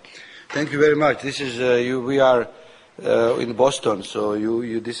 Excellent. Thank you very much. This is we are in Boston, so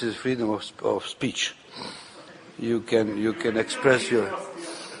this is freedom of speech. You can express your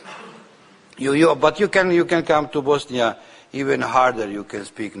but you can come to Bosnia even harder. You can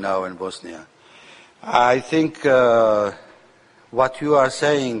speak now in Bosnia. I think what you are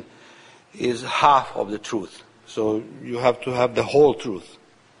saying is half of the truth. So you have to have the whole truth.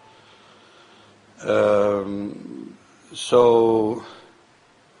 So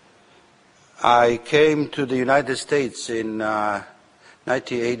I came to the United States in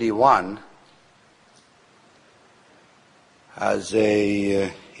 1981 as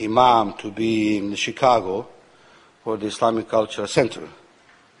a imam to be in Chicago for the Islamic Cultural Center.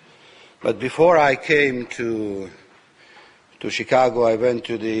 But before I came to Chicago, I went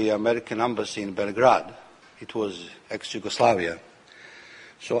to the American Embassy in Belgrade. It was ex-Yugoslavia.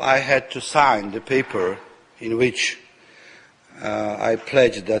 So I had to sign the paper in which I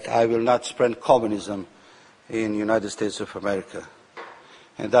pledged that I will not spread communism in the United States of America.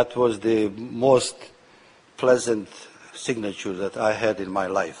 And that was the most pleasant signature that I had in my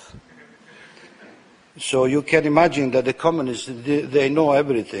life. So you can imagine that the communists, they know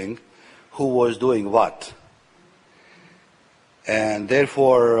everything, who was doing what. And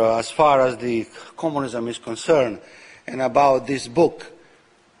therefore, as far as the communism is concerned, and about this book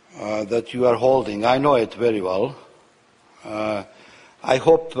that you are holding, I know it very well. I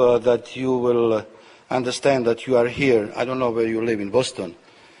hope that you will understand that you are here. I don't know where you live, in Boston,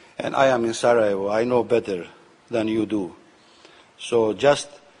 and I am in Sarajevo. I know better than you do. So just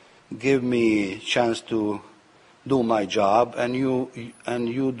give me a chance to do my job, and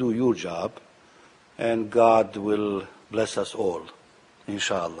you do your job, and God will bless us all,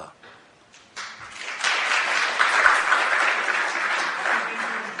 inshallah.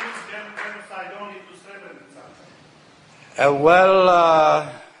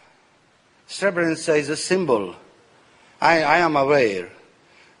 Srebrenica is a symbol. I am aware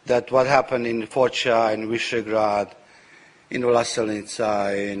that what happened in Foča, in Visegrad, in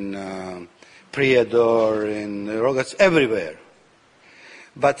Vlasenica, in Prijedor, in Rogac, everywhere.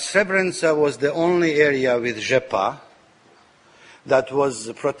 But Srebrenica was the only area with Žepa that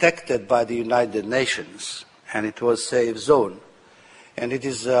was protected by the United Nations, and it was safe zone. And it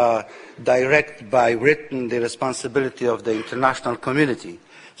is direct by written the responsibility of the international community.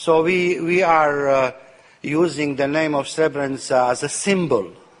 So we are using the name of Srebrenica as a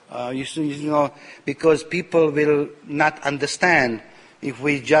symbol, because people will not understand if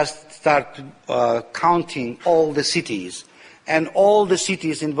we just start counting all the cities. And all the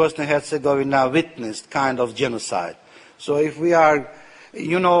cities in Bosnia and Herzegovina witnessed kind of genocide. So if we are,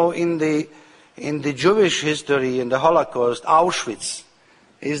 you know, in the Jewish history, in the Holocaust, Auschwitz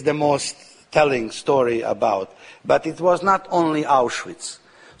is the most telling story about. But it was not only Auschwitz.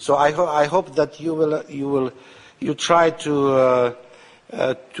 So I hope that you try to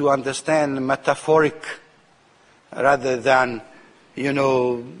understand metaphoric rather than, you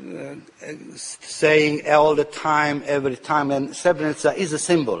know, saying all the time, every time. And Srebrenica is a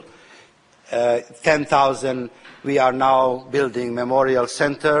symbol. 10,000. We are now building memorial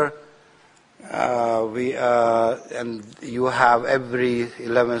center. And you have every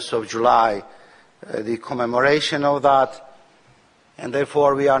 11th of July the commemoration of that. And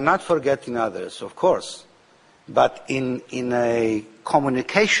therefore, we are not forgetting others, of course. But in a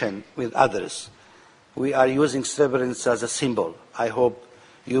communication with others, we are using Srebrenica as a symbol. I hope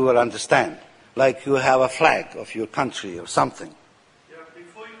you will understand. Like you have a flag of your country or something. Yeah,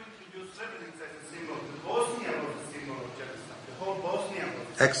 before you introduced Srebrenica as a symbol, the Bosnia was a symbol of genocide. The whole Bosnia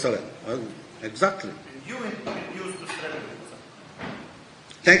was. Excellent. Well, exactly. And you introduced the Srebrenica.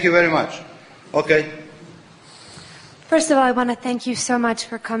 Thank you very much. Okay. First of all, I want to thank you so much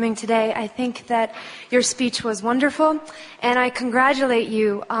for coming today. I think that your speech was wonderful, and I congratulate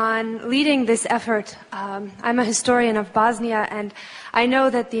you on leading this effort. I'm a historian of Bosnia, and I know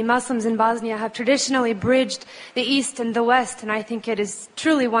that the Muslims in Bosnia have traditionally bridged the East and the West, and I think it is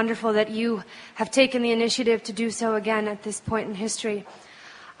truly wonderful that you have taken the initiative to do so again at this point in history.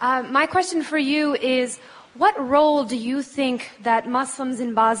 My question for you is, what role do you think that Muslims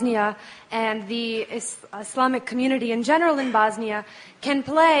in Bosnia and the Islamic community in general in Bosnia can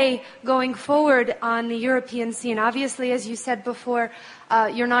play going forward on the European scene? Obviously, as you said before,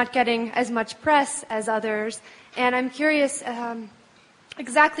 you're not getting as much press as others. And I'm curious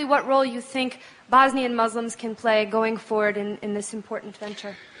exactly what role you think Bosnian Muslims can play going forward in this important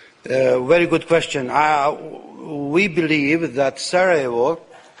venture. Very good question. We believe that Sarajevo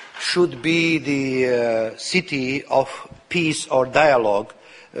should be the city of peace or dialogue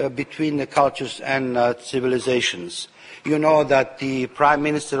between the cultures and civilizations. You know that the Prime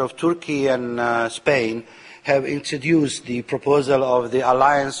Minister of Turkey and Spain have introduced the proposal of the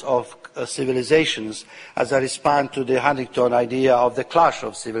alliance of civilizations as a response to the Huntington idea of the clash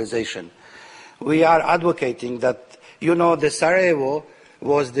of civilization. We are advocating that, you know, the Sarajevo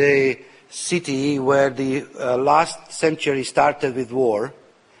was the city where the last century started with war,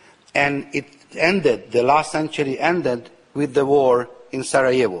 and it ended, the last century ended with the war in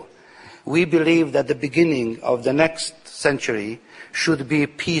Sarajevo. We believe that the beginning of the next century should be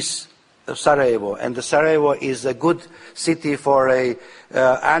peace of Sarajevo, and the Sarajevo is a good city for an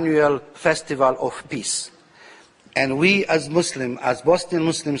annual festival of peace. And we as Muslims, as Bosnian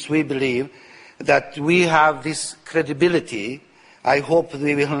Muslims, we believe that we have this credibility. I hope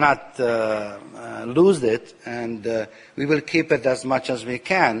we will not lose it, and we will keep it as much as we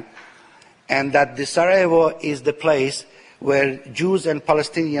can, and that the Sarajevo is the place where Jews and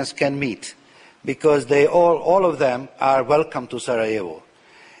Palestinians can meet, because they all of them are welcome to Sarajevo.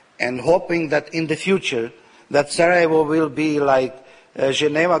 And hoping that in the future that Sarajevo will be like a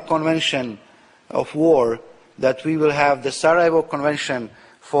Geneva Convention of war, that we will have the Sarajevo Convention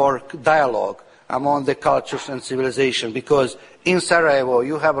for dialogue among the cultures and civilization, because in Sarajevo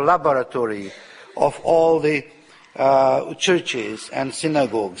you have a laboratory of all the churches and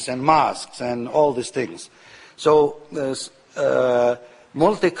synagogues and mosques and all these things. So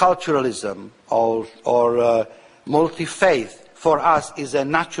multiculturalism or multi-faith for us is a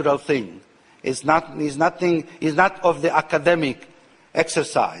natural thing. It's not of the academic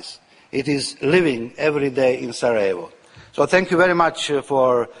exercise. It is living every day in Sarajevo. So thank you very much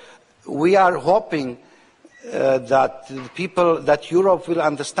for. We are hoping that Europe will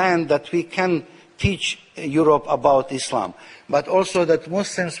understand that we can teach Europe about Islam, but also that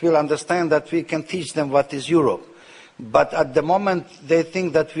Muslims will understand that we can teach them what is Europe. But at the moment they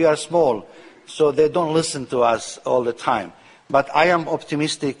think that we are small, so they don't listen to us all the time. But I am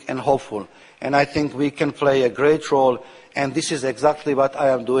optimistic and hopeful, and I think we can play a great role, and this is exactly what I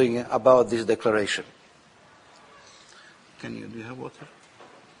am doing about this declaration. Do you have water?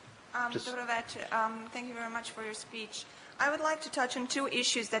 Dobro večer. Thank you very much for your speech. I would like to touch on two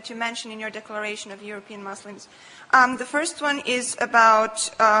issues that you mentioned in your Declaration of European Muslims. The first one is about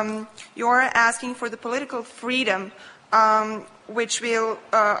your asking for the political freedom which will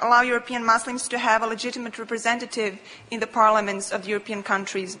allow European Muslims to have a legitimate representative in the parliaments of the European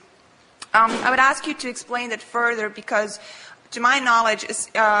countries. I would ask you to explain that further, because to my knowledge,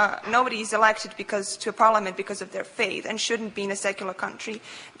 nobody is elected to a parliament because of their faith and shouldn't be in a secular country.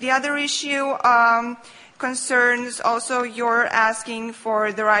 The other issue concerns also your asking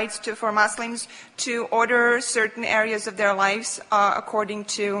for the rights for Muslims to order certain areas of their lives according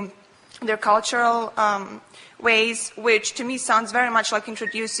to their cultural ways, which to me sounds very much like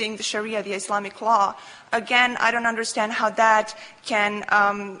introducing the Sharia, the Islamic law. Again, I don't understand how that can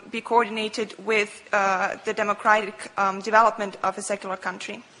be coordinated with the democratic development of a secular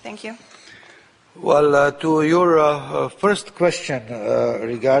country. Thank you. Well, to your first question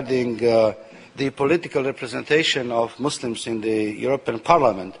regarding the political representation of Muslims in the European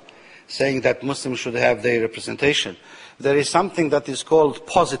Parliament, saying that Muslims should have their representation, there is something that is called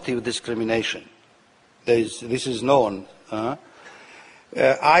positive discrimination. This is known.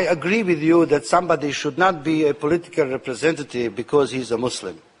 I agree with you that somebody should not be a political representative because he's a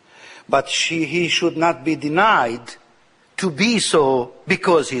Muslim, but he should not be denied to be so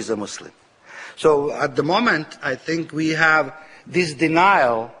because he's a Muslim. So at the moment, I think we have this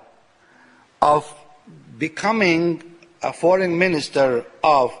denial of becoming a foreign minister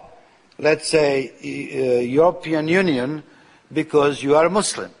of, let's say, European Union because you are a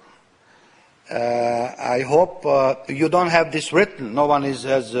Muslim. I hope you don't have this written. No one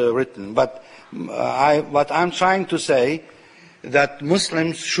has written. But what I'm trying to say, that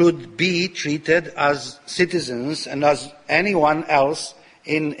Muslims should be treated as citizens and as anyone else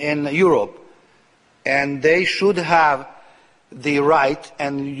in Europe. And they should have the right,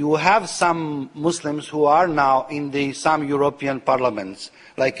 and you have some Muslims who are now in some European parliaments,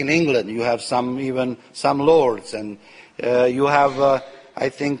 like in England, you have even some lords, and you have, I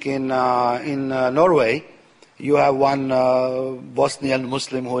think, in Norway, you have one Bosnian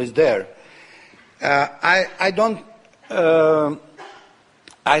Muslim who is there. I don't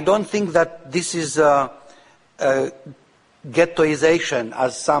think that this is ghettoization,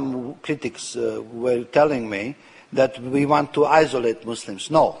 as some critics were telling me, that we want to isolate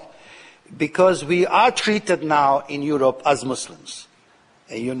Muslims. No, because we are treated now in Europe as Muslims.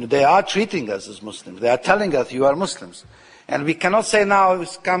 They are treating us as Muslims. They are telling us you are Muslims. And we cannot say now,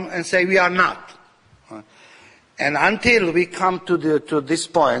 come and say we are not. And until we come to this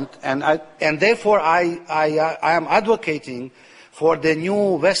point, and therefore I am advocating for the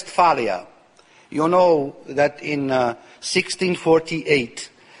new Westphalia. You know that in 1648,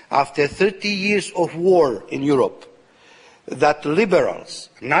 after 30 years of war in Europe, that liberals,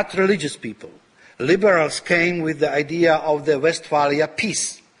 not religious people, liberals came with the idea of the Westphalia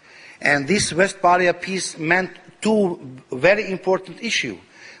peace. And this Westphalia peace meant two very important issues,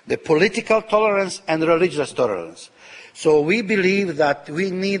 the political tolerance and religious tolerance. So we believe that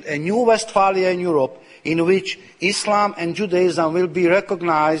we need a new Westphalia in Europe in which Islam and Judaism will be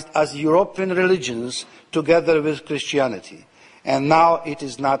recognized as European religions together with Christianity. And now it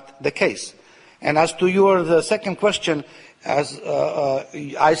is not the case. And as to the second question, as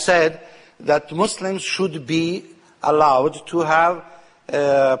I said, that Muslims should be allowed to have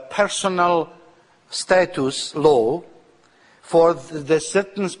a personal status law for the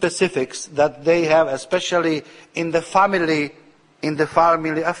certain specifics that they have, especially in the family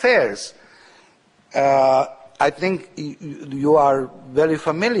affairs. I think you are very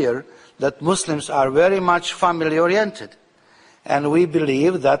familiar that Muslims are very much family-oriented. And we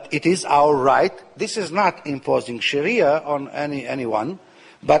believe that it is our right. This is not imposing Sharia on anyone,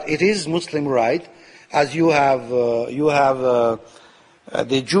 but it is Muslim right, as you have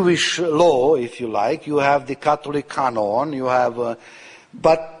the Jewish law, if you like, you have the Catholic canon, you have,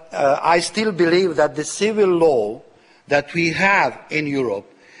 but I still believe that the civil law that we have in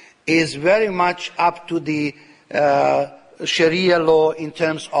Europe is very much up to the Sharia law in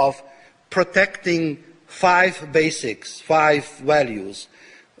terms of protecting five values: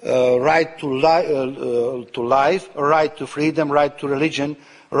 right to life, right to freedom, right to religion,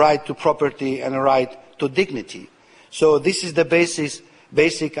 right to property, and right to dignity. So this is the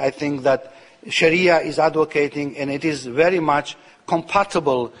basic, I think, that Sharia is advocating, and it is very much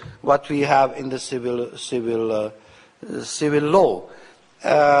compatible what we have in the civil law.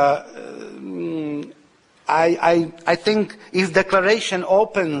 I think if declaration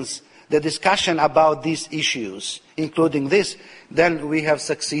opens the discussion about these issues, including this, then we have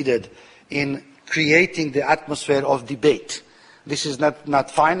succeeded in creating the atmosphere of debate. This is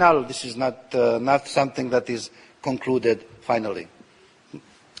not final. This is not something that is concluded finally.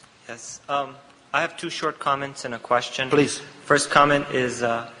 Yes. I have two short comments and a question. Please. First comment is,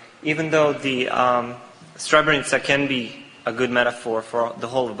 even though the Srebrenica can be a good metaphor for the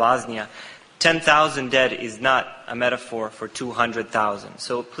whole of Bosnia, 10,000 dead is not a metaphor for 200,000.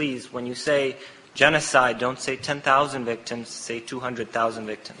 So please, when you say genocide, don't say 10,000 victims, say 200,000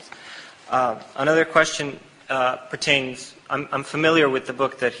 victims. Another question pertains, I'm familiar with the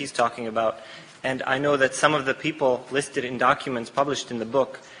book that he's talking about, and I know that some of the people listed in documents published in the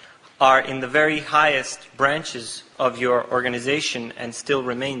book are in the very highest branches of your organization and still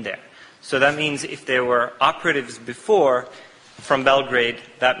remain there. So that means if there were operatives before from Belgrade,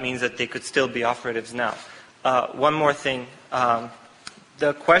 that means that they could still be operatives now. One more thing.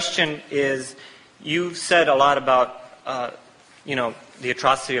 The question is, you've said a lot about, the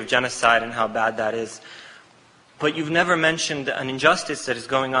atrocity of genocide and how bad that is. But you've never mentioned an injustice that is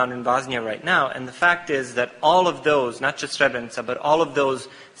going on in Bosnia right now. And the fact is that all of those, not just Srebrenica, but all of those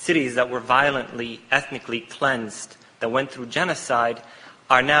cities that were violently, ethnically cleansed, that went through genocide,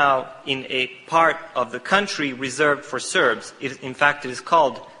 are now in a part of the country reserved for Serbs. In fact, it is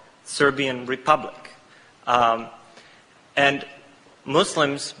called Serbian Republic. And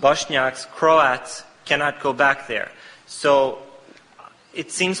Muslims, Bosniaks, Croats cannot go back there. So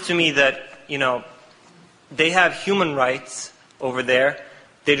it seems to me that, they have human rights over there.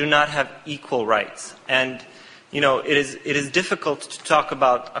 They do not have equal rights. And, it is difficult to talk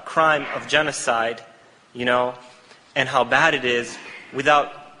about a crime of genocide, and how bad it is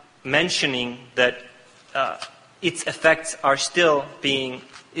without mentioning that its effects are still going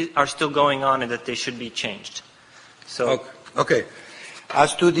on and that they should be changed. So. Okay.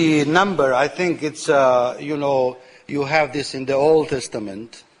 As to the number, I think it's, you have this in the Old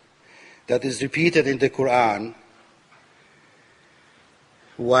Testament that is repeated in the Quran.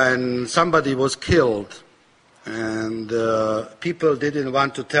 When somebody was killed and people didn't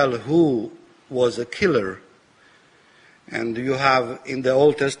want to tell who was a killer, and you have in the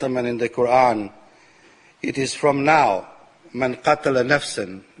Old Testament, in the Quran, it is from now, من قتل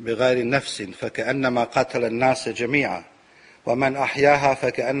نفسا بغير نفس فكأنما قتل الناس جميعا ومن أحياها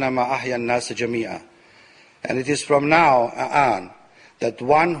فكأنما أحيا الناس جميعا. And it is from now on that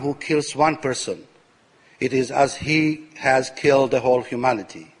one who kills one person, it is as he has killed the whole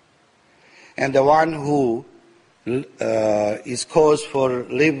humanity. And the one who is cause for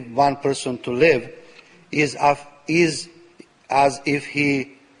one person to live is as if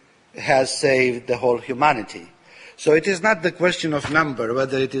he has saved the whole humanity. So it is not the question of number,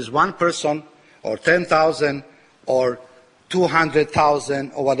 whether it is one person or 10,000 or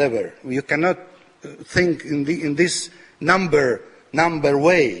 200,000 or whatever. You cannot think in this number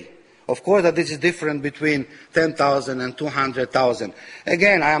way. Of course that this is different between 10,000 and 200,000.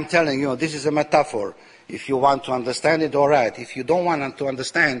 Again, I am telling you, this is a metaphor. If you want to understand it, all right. If you don't want to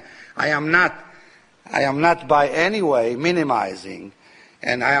understand, I am not by any way minimizing,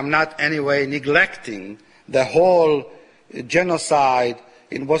 and I am not any way neglecting the whole genocide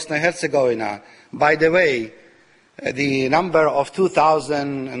in Bosnia and Herzegovina. By the way, the number of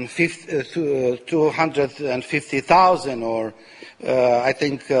 250,000, or I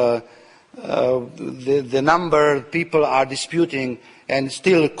think the number people are disputing and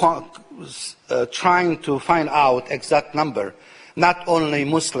still trying to find out exact number. Not only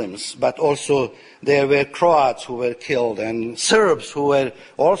Muslims, but also there were Croats who were killed and Serbs who were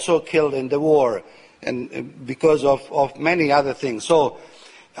also killed in the war, and because of many other things. So,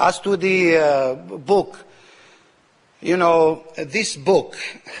 as to the book, this book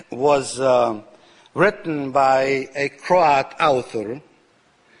was written by a Croat author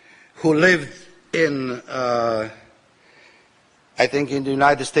who lived in, I think in the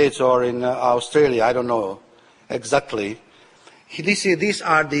United States or in Australia, I don't know exactly. These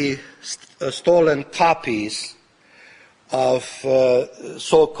are the stolen copies of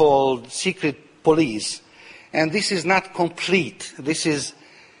so-called secret police. And this is not complete. This is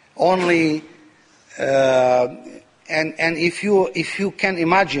only, and if you can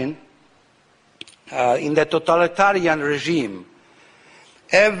imagine, in the totalitarian regime,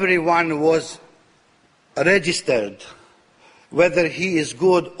 everyone was registered, whether he is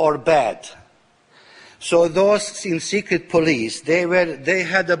good or bad. So those in secret police, they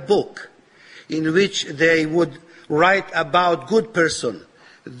had a book in which they would write about good person.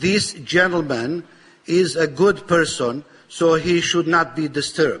 This gentleman is a good person, so he should not be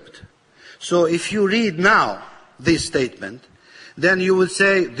disturbed. So if you read now this statement, then you will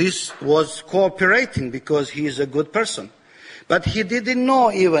say this was cooperating because he is a good person. But he didn't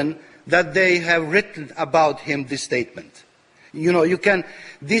know even that they have written about him this statement.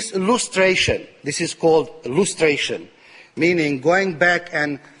 This illustration, this is called illustration, meaning going back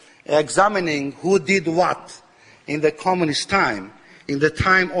and examining who did what in the communist time, in the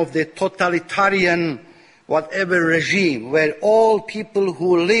time of the totalitarian whatever regime, where all people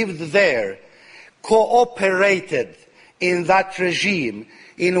who lived there cooperated in that regime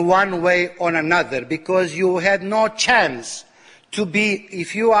in one way or another, because you had no chance to be,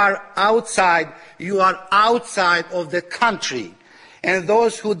 if you are outside of the country. And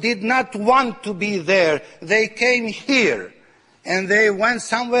those who did not want to be there, they came here and they went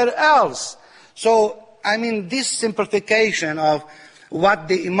somewhere else. So, I mean, this simplification of what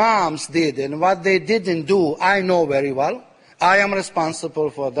the imams did and what they didn't do, I know very well. I am responsible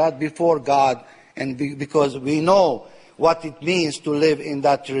for that before God, and because we know what it means to live in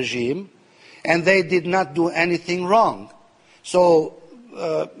that regime, and they did not do anything wrong. So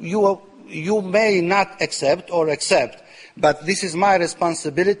you may not accept or accept, but this is my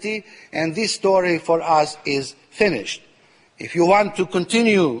responsibility, and this story for us is finished. If you want to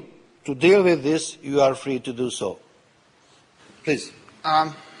continue to deal with this, you are free to do so. Please.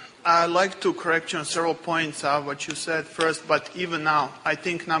 I'd like to correct you on several points of what you said first, but even now, I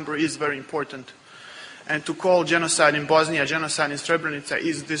think number is very important. And to call genocide in Bosnia genocide in Srebrenica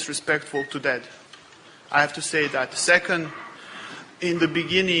is disrespectful to dead. I have to say that. Second, in the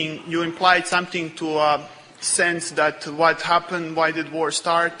beginning, you implied something to sense that what happened, why did war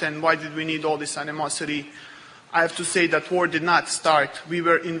start, and why did we need all this animosity. I have to say that war did not start. We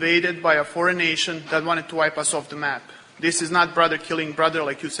were invaded by a foreign nation that wanted to wipe us off the map. This is not brother killing brother,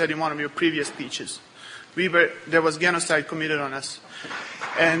 like you said in one of your previous speeches. There was genocide committed on us.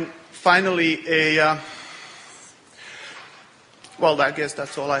 And finally, well, I guess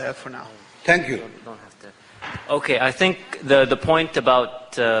that's all I have for now. Thank you. Don't have to. Okay, I think the point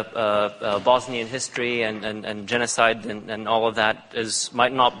about Bosnian history and genocide and all of that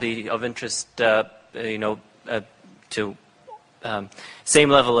might not be of interest, to same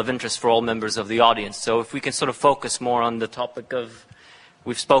level of interest for all members of the audience. So if we can sort of focus more on the topic of,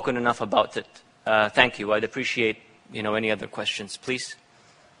 we've spoken enough about it. Thank you. I'd appreciate, any other questions, please.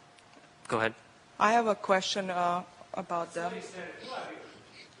 Go ahead. I have a question about the...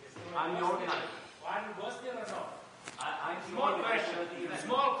 I'm the organizer. Are you Bosnian or not?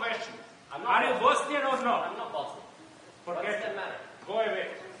 Small question. Are you Bosnian or not? I'm not Bosnian. Forget it. Doesn't matter. Go away.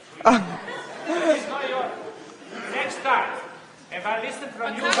 It's not your... Next time, if I listen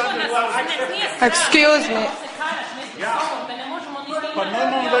from you, Excuse me. Pa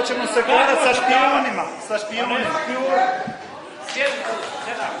normalno da ćemo se gledati sa špijunima.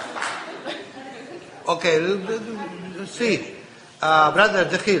 Okay, see, Brother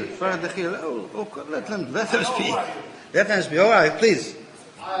Dakhil, let them speak. Let them speak. All right, please.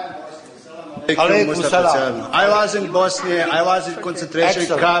 I was in Bosnia. I was in concentration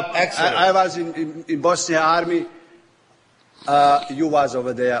camp. I was in Bosnia army. You was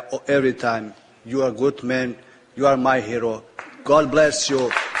over there every time. You are a good man. You are my hero. God bless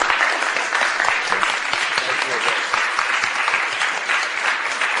you.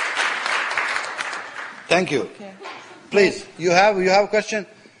 Thank you. Okay. Please, you have a question?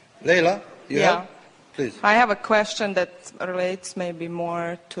 Leila, you have? Please. I have a question that relates maybe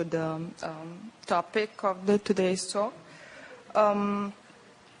more to the topic of today's talk.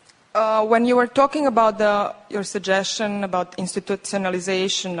 When you were talking about your suggestion about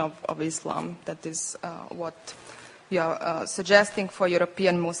institutionalization of Islam, that is what you are suggesting for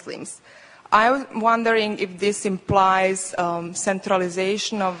European Muslims, I was wondering if this implies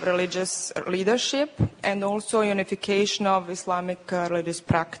centralization of religious leadership and also unification of Islamic religious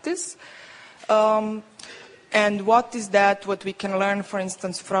practice. And what is that, what we can learn, for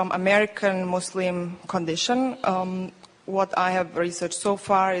instance, from American Muslim condition? What I have researched so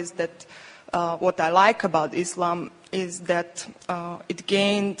far is that what I like about Islam is that it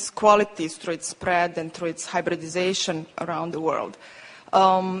gains qualities through its spread and through its hybridization around the world.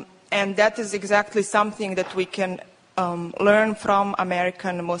 And that is exactly something that we can learn from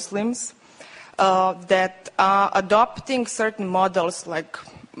American Muslims, that are adopting certain models like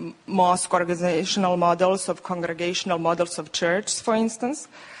mosque organizational models, of congregational models of church, for instance,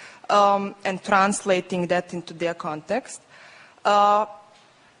 and translating that into their context.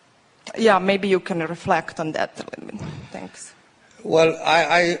 Maybe you can reflect on that a little bit. Thanks. Well,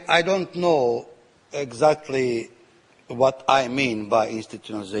 I don't know exactly what I mean by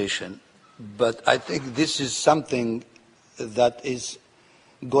institutionalization, but I think this is something that is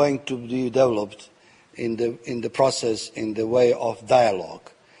going to be developed in the process, in the way of dialogue.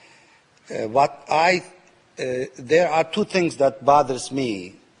 There are two things that bothers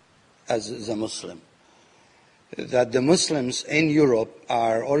me as a Muslim. That the Muslims in Europe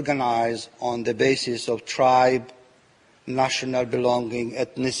are organized on the basis of tribe, national belonging,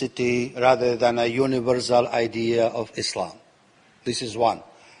 ethnicity, rather than a universal idea of Islam. This is one.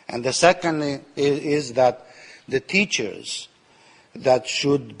 And the second is that the teachers that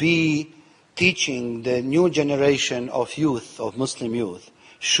should be teaching the new generation of youth, of Muslim youth,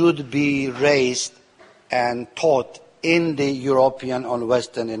 should be raised and taught in the European or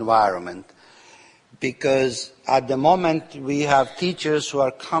Western environment. Because at the moment we have teachers who are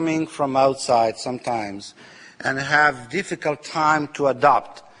coming from outside sometimes and have difficult time to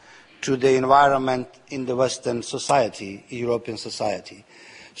adapt to the environment in the Western society, European society.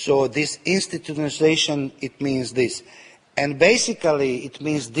 So this institutionalization, it means this. And basically it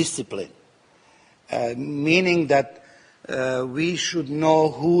means discipline, meaning that we should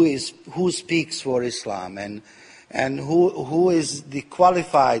know who speaks for Islam and who is the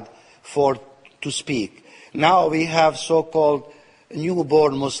qualified to speak. Now we have so-called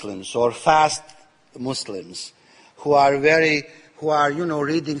newborn Muslims or fast Muslims who are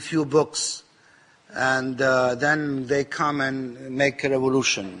reading few books, and then they come and make a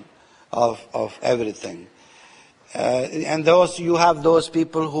revolution of everything. And you have those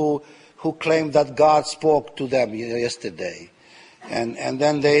people who claim that God spoke to them yesterday, and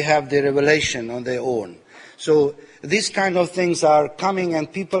then they have the revelation on their own. So these kind of things are coming,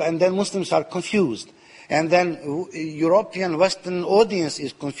 and then Muslims are confused, and then European Western audience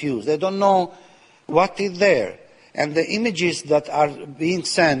is confused. They don't know what is there, and the images that are being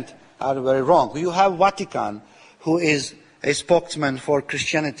sent are very wrong. You have Vatican, who is a spokesman for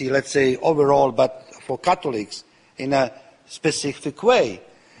Christianity, let's say overall, but for Catholics in a specific way.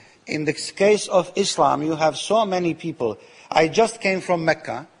 In the case of Islam, you have so many people. I just came from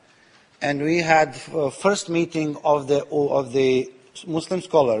Mecca, and we had first meeting of the Muslim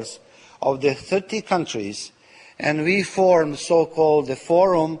scholars of the 30 countries, and we formed so-called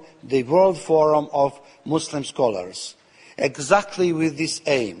the World Forum of Muslim Scholars, exactly with this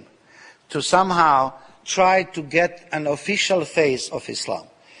aim, to somehow try to get an official face of Islam.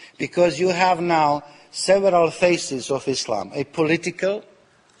 Because you have now several faces of Islam, a political,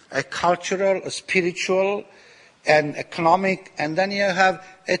 a cultural, a spiritual, and economic, and then you have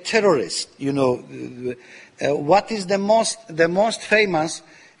a terrorist. What is the most famous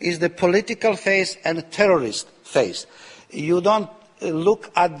is the political face and terrorist face. You don't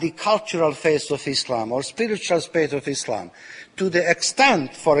look at the cultural face of Islam or spiritual face of Islam to the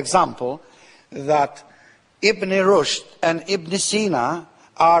extent, for example, that Ibn Rushd and Ibn Sina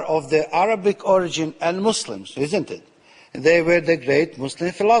are of the Arabic origin and Muslims, isn't it? They were the great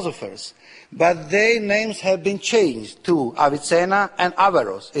Muslim philosophers. But their names have been changed to Avicenna and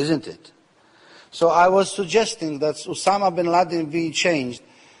Averroes, isn't it? So I was suggesting that Osama bin Laden be changed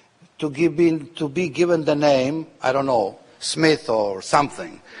to be given the name, I don't know, Smith or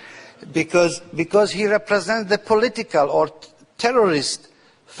something. Because he represents the political or terrorist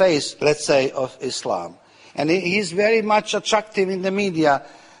face, let's say, of Islam. And he's very much attractive in the media.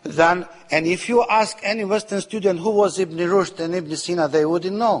 And if you ask any Western student who was Ibn Rushd and Ibn Sina, they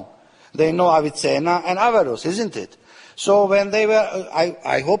wouldn't know. They know Avicenna and Averroes, isn't it? So when they were,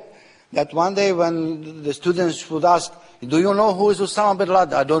 I hope that one day when the students would ask, do you know who is Osama bin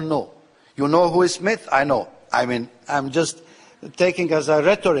Laden? I don't know. You know who is Smith? I know. I mean, I'm just taking as a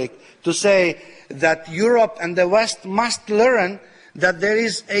rhetoric to say that Europe and the West must learn that there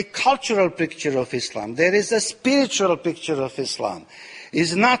is a cultural picture of Islam. There is a spiritual picture of Islam.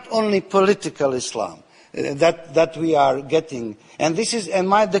 It's not only political Islam that we are getting. And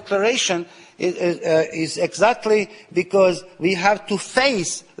my declaration is exactly because we have to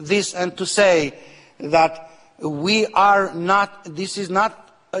face this and to say that Islam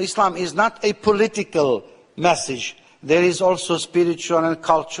is not a political message. There is also spiritual and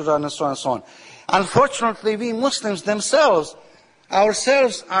cultural and so on and so on. Unfortunately, we Muslims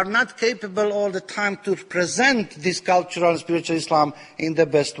ourselves are not capable all the time to present this cultural and spiritual Islam in the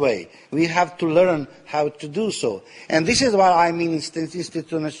best way. We have to learn how to do so. And this is what I mean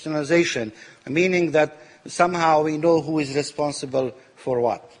institutionalization, meaning that somehow we know who is responsible for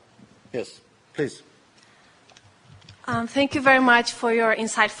what. Yes, please. Thank you very much for your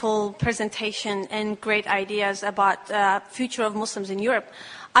insightful presentation and great ideas about the future of Muslims in Europe.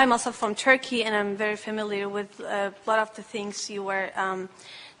 I'm also from Turkey, and I'm very familiar with a lot of the things you were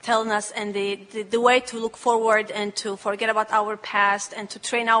telling us, and the way to look forward and to forget about our past and to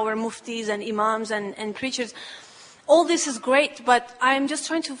train our muftis and imams and preachers. All this is great, but I'm just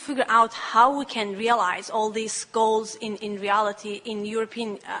trying to figure out how we can realize all these goals in reality, in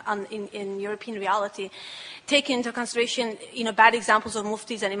European reality, taking into consideration, bad examples of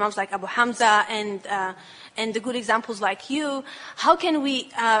muftis and imams like Abu Hamza and the good examples like you. How can we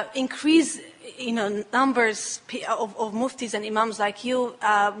increase numbers of muftis and imams like you,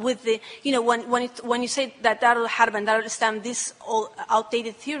 with the, when you say that Darul Harb and Darul Islam, these all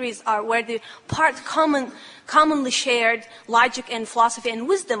outdated theories are where the commonly shared logic and philosophy and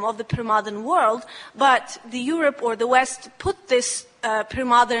wisdom of the pre-modern world, but the Europe or the West put this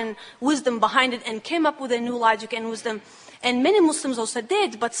pre-modern wisdom behind it and came up with a new logic and wisdom. And many Muslims also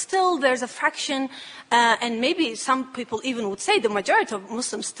did, but still there's a fraction, and maybe some people even would say the majority of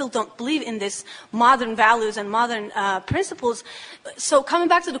Muslims still don't believe in this modern values and modern principles. So coming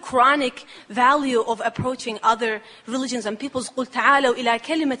back to the Quranic value of approaching other religions and peoples, قُلْ تَعَالَوْا إِلَىٰ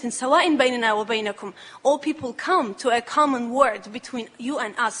كَلِمَةٍ سَوَاءٍ بَيْنَنَا وَبَيْنَكُمْ. All people come to a common word between you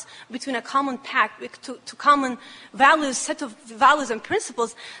and us, between a common pact, to common values, set of values and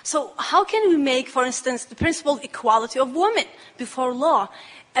principles. So how can we make, for instance, the principle of equality of women before law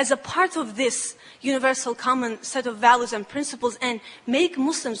as a part of this universal common set of values and principles, and make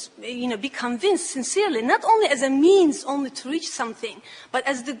Muslims, be convinced sincerely, not only as a means only to reach something, but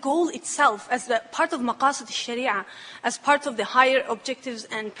as the goal itself, as the part of maqasid al-sharia, as part of the higher objectives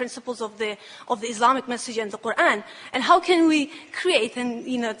and principles of the Islamic message and the Quran. And how can we create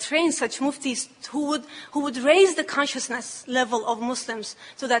and train such muftis who would raise the consciousness level of Muslims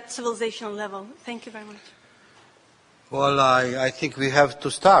to that civilizational level? Thank you very much. Well, I think we have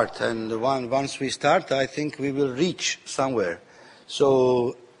to start, and once we start, I think we will reach somewhere.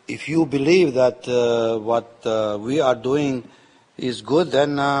 So if you believe that what we are doing is good,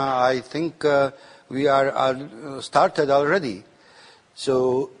 then I think we are started already.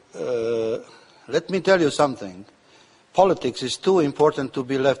 So let me tell you something. Politics is too important to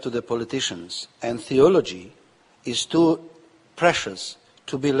be left to the politicians, and theology is too precious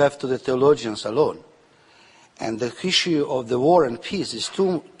to be left to the theologians alone. And the issue of the war and peace is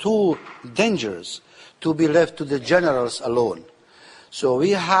too dangerous to be left to the generals alone. So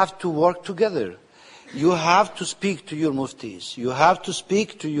we have to work together. You have to speak to your muftis. You have to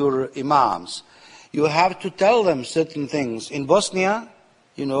speak to your imams. You have to tell them certain things. In Bosnia,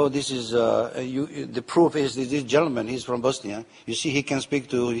 this is the proof is this gentleman. He's from Bosnia. You see, he can speak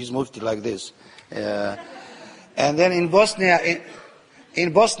to his mufti like this. And then in Bosnia,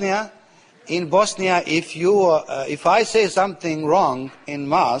 if I say something wrong in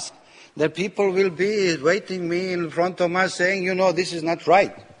mosque, the people will be waiting me in front of mosque saying, this is not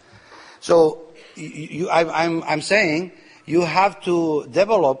right. So I'm saying you have to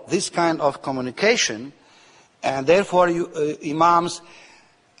develop this kind of communication, and therefore imams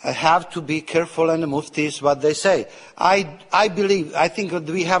have to be careful, and the muftis what they say. I think that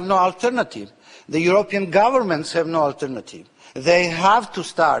we have no alternative. The European governments have no alternative. They have to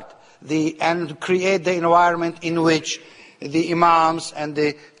start and create the environment in which the imams and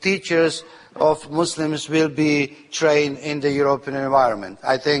the teachers of Muslims will be trained in the European environment.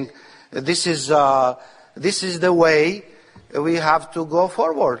 I think this is the way we have to go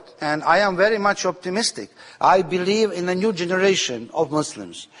forward, and I am very much optimistic. I believe in a new generation of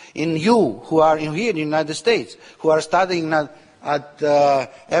Muslims, in you who are here in the United States, who are studying at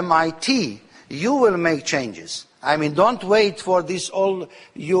MIT. You will make changes. Don't wait for all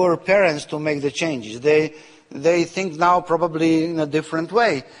your parents to make the changes. They think now probably in a different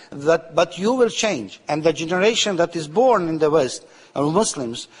way. But you will change. And the generation that is born in the West,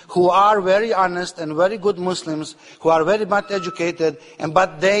 Muslims, who are very honest and very good Muslims, who are very much educated,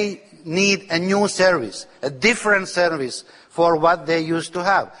 but they need a new service, a different service for what they used to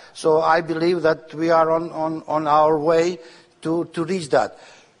have. So I believe that we are on our way to reach that.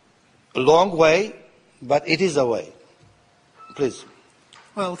 A long way, but it is a way. Please.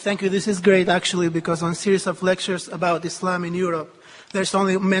 Well, thank you. This is great, actually, because on a series of lectures about Islam in Europe, there's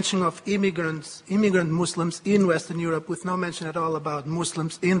only mention of immigrant Muslims in Western Europe, with no mention at all about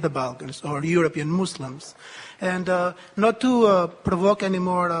Muslims in the Balkans or European Muslims. And not to provoke any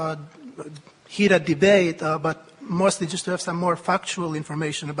more heated debate, but mostly just to have some more factual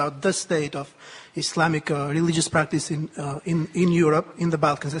information about the state of Islamic religious practice in Europe, in the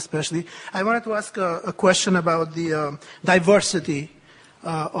Balkans especially. I wanted to ask a question about the diversity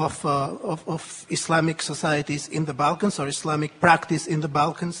of Islamic societies in the Balkans, or Islamic practice in the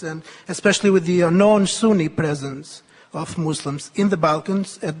Balkans, and especially with the non-Sunni presence of Muslims in the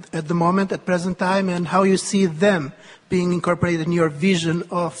Balkans at the moment, at present time, and how you see them being incorporated in your vision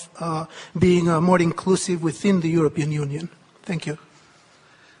of being more inclusive within the European Union. Thank you.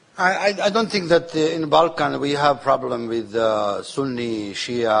 I don't think that in the Balkan we have problem with Sunni,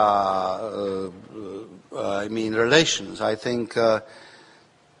 Shia, relations. I think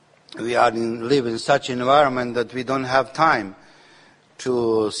we live in such an environment that we don't have time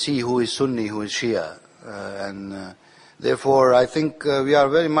to see who is Sunni, who is Shia. And therefore I think we are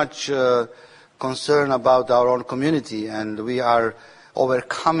very much concern about our own community, and we are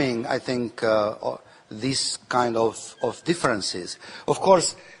overcoming, I think, these kind of differences. Of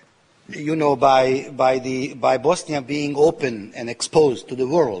course, you know, by Bosnia being open and exposed to the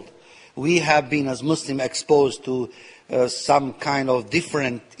world, we have been, as Muslims, exposed to some kind of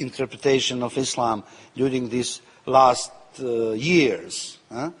different interpretation of Islam during these last years.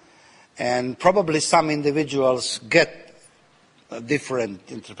 And probably some individuals get a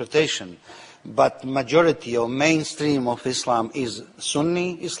different interpretation, but majority or mainstream of Islam is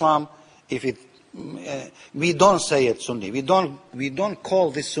Sunni Islam. If it, we don't say it Sunni. We don't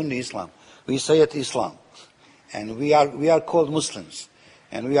call this Sunni Islam. We say it Islam, and we are called Muslims,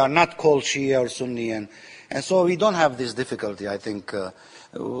 and we are not called Shia or Sunni, and so we don't have this difficulty. I think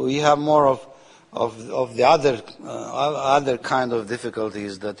we have more of the other kind of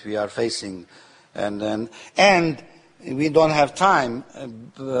difficulties that we are facing, and we don't have time.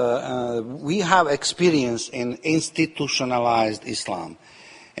 We have experience in institutionalized Islam,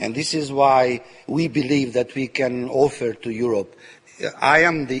 and this is why we believe that we can offer to Europe. I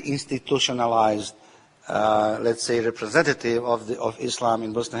am the institutionalized, let's say, representative of Islam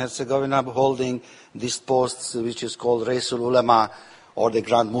in Bosnia and Herzegovina, holding this post, which is called Reisul Ulema, or the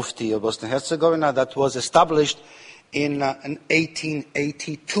Grand Mufti of Bosnia and Herzegovina, that was established in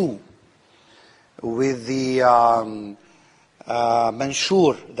 1882 with the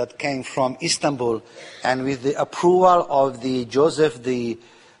Manshur that came from Istanbul, and with the approval of the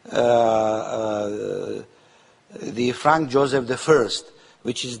Frank Joseph I,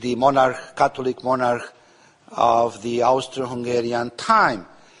 which is the monarch, Catholic monarch of the Austro-Hungarian time.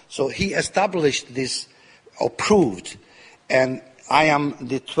 So he established this, approved, and I am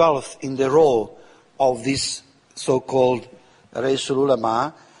the 12th in the row of this so-called Reisul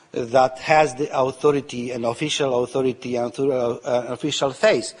Ulema that has the authority and official authority and official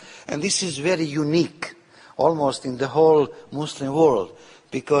face. And this is very unique, almost in the whole Muslim world,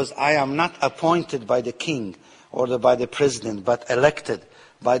 because I am not appointed by the king or by the president, but elected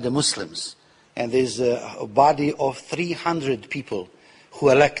by the Muslims. And there is a body of 300 people who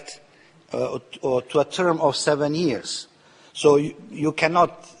elect to a term of 7 years. So you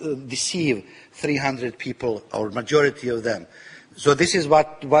cannot deceive 300 people, or majority of them. So this is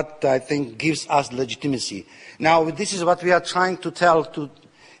what I think gives us legitimacy. Now, this is what we are trying to tell to,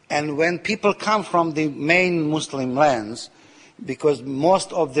 and when people come from the main Muslim lands, because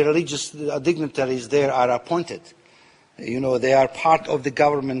most of the religious dignitaries there are appointed, you know, they are part of the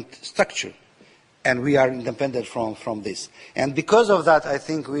government structure, and we are independent from this. And because of that, I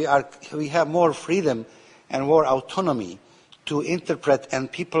think we have more freedom and more autonomy to interpret,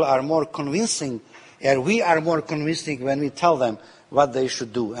 and people are more convincing, and we are more convincing when we tell them what they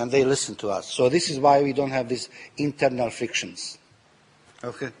should do, and they listen to us. So this is why we don't have these internal frictions.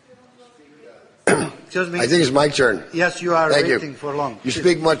 Okay. Excuse me? I think it's my turn. Yes, you are waiting for long. You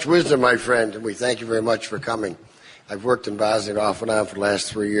speak much wisdom, my friend, and we thank you very much for coming. I've worked in Bosnia off and on for the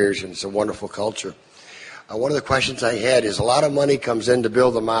last 3 years, and it's a wonderful culture. One of the questions I had is a lot of money comes in to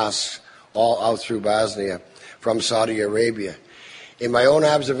build the mosques all out through Bosnia from Saudi Arabia. In my own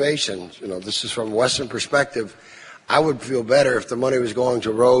observations, you know, this is from a Western perspective, I would feel better if the money was going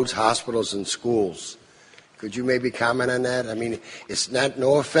to roads, hospitals, and schools. Could you maybe comment on that? I mean, it's not,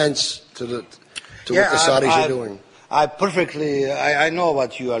 no offense to what the Saudis are doing. I know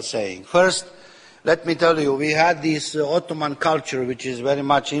what you are saying. First, let me tell you, we had this Ottoman culture, which is very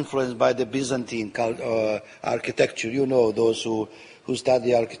much influenced by the Byzantine architecture. You know, those who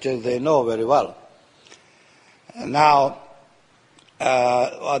study architecture, they know very well. Now,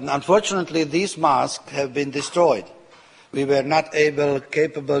 unfortunately, these mosques have been destroyed. We were not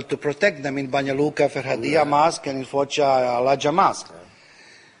capable to protect them in Banja Luka, Ferhadia Mosque, and in Foča, Alaja Mosque.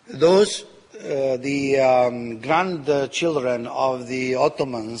 Those, the grandchildren of the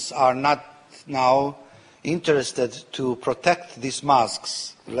Ottomans are not now interested to protect these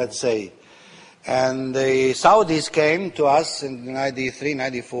mosques, let's say. And the Saudis came to us in 93,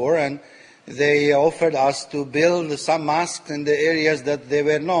 94, and they offered us to build some mosques in the areas that there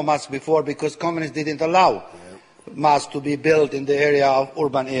were no mosques before, because communists didn't allow mosques to be built in the area of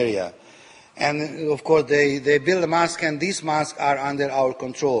urban area. And of course they build a mosque, and these mosques are under our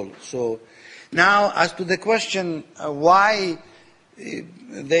control. So now, as to the question why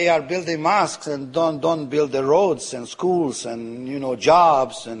they are building mosques and don't build the roads and schools and, you know,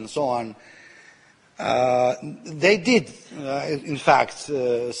 jobs and so on, they did, in fact,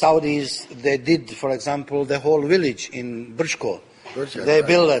 Saudis, they did, for example, the whole village in Brčko. They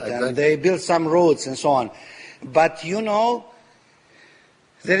built it, and they built some roads and so on. But, you know,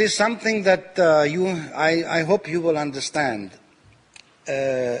 there is something that I hope you will understand.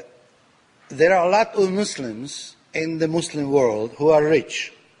 there are a lot of Muslims in the Muslim world who are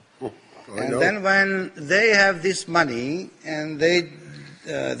rich. And then when they have this money and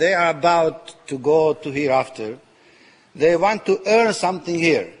they are about to go to hereafter, they want to earn something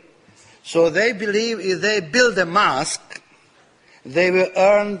here. So they believe if they build a mosque, they will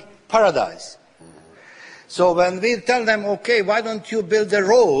earn paradise. So when we tell them, okay, why don't you build a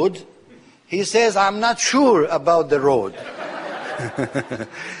road? He says, I'm not sure about the road.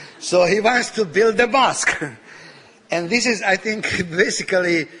 So he wants to build a mosque. And this is, I think,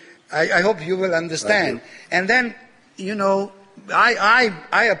 basically, I hope you will understand. And then, you know,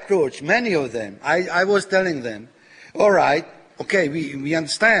 I approach many of them. I was telling them, all right, okay, we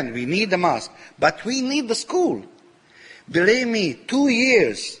understand, we need the mosque, but we need the school. Believe me, 2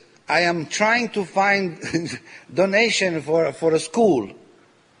 years I am trying to find donation for a school.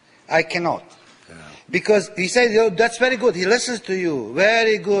 I cannot. Yeah. Because he said, oh, that's very good, he listens to you,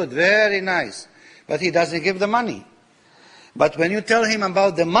 very good, very nice, but he doesn't give the money. But when you tell him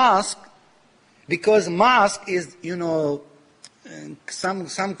about the mosque, because mosque is, you know,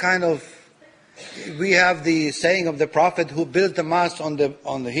 some kind of, we have the saying of the Prophet who built the mosque on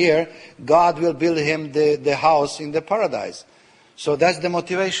the here, God will build him the house in the paradise. So that's the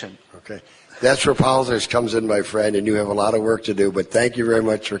motivation. Okay. That's where politics comes in, my friend, and you have a lot of work to do, but thank you very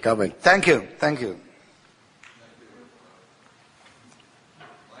much for coming. Thank you. Thank you.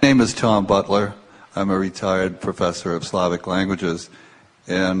 My name is Tom Butler. I'm a retired professor of Slavic languages,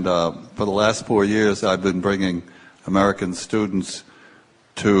 and for the last 4 years I've been bringing American students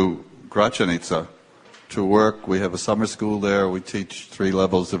to Gračanica to work. We have a summer school there. We teach 3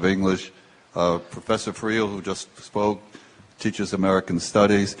 levels of English. Professor Friel, who just spoke, teaches American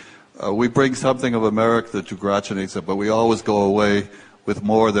studies. We bring something of America to Gračanica, but we always go away with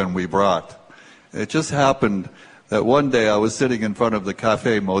more than we brought. It just happened that one day I was sitting in front of the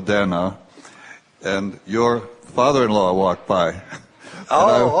Cafe Modena, and your father-in-law walked by.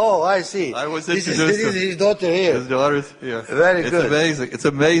 I see. I was this introduced is his daughter here. His daughter's here. Very good. It's amazing. It's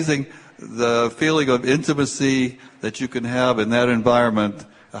amazing the feeling of intimacy that you can have in that environment,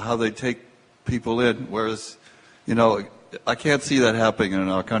 how they take people in, whereas, you know, I can't see that happening in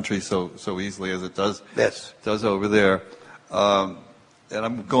our country so easily as it does over there. And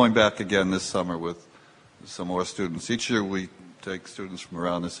I'm going back again this summer with some more students. Each year we take students from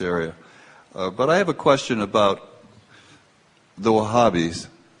around this area. But I have a question about the Wahhabis.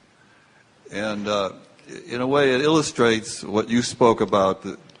 And in a way it illustrates what you spoke about,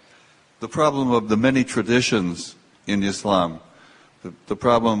 the problem of the many traditions in Islam, the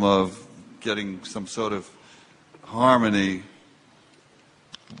problem of getting some sort of harmony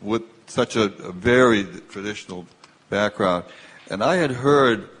with such a varied traditional background. And I had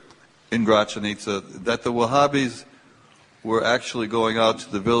heard in Gračanica that the Wahhabis were actually going out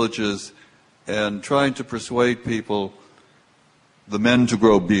to the villages and trying to persuade people, the men to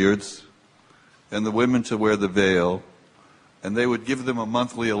grow beards and the women to wear the veil, and they would give them a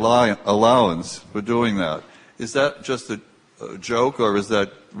monthly allowance for doing that. Is that just a joke, or is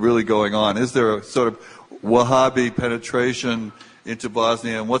that really going on? Is there a sort of Wahhabi penetration into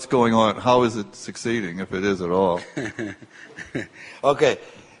Bosnia, and what's going on? How is it succeeding, if it is at all? Okay.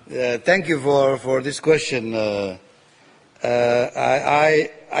 Thank you for this question.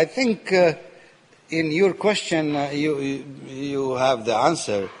 I think in your question you have the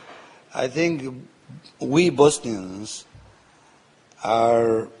answer. I think we Bosnians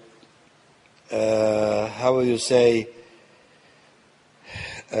are, how will you say,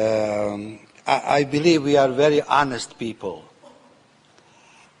 I believe we are very honest people.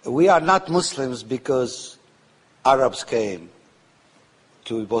 We are not Muslims because Arabs came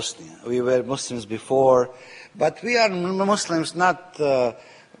to Bosnia. We were Muslims before, but we are Muslims not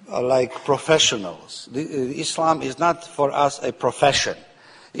like professionals. Islam is not for us a profession.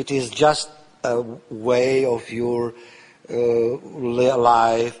 It is just a way of your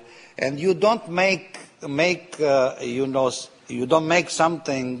life, and you don't make you don't make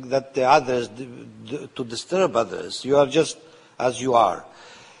something that the others to disturb others. You are just as you are.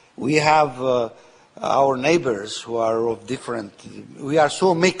 We have our neighbors who are of different. We are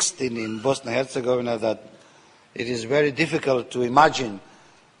so mixed in Bosnia and Herzegovina that it is very difficult to imagine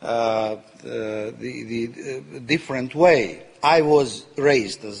the different way. I was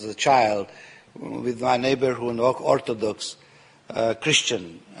raised as a child with my neighbor who was Orthodox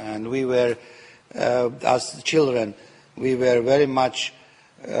Christian, and we were, as children, we were very much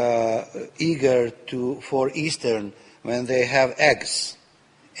eager for Easter when they have eggs,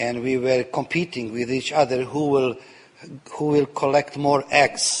 and we were competing with each other who will collect more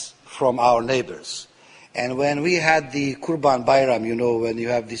eggs from our neighbors. And when we had the Kurban Bayram, when you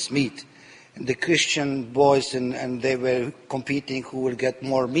have this meat, the Christian boys, and they were competing who will get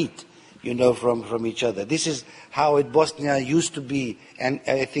more meat, from each other. This is how it Bosnia used to be, and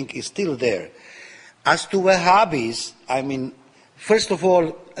I think is still there. As to Wahhabis, first of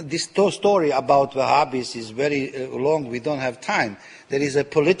all, this story about Wahhabis is very long. We don't have time. There is a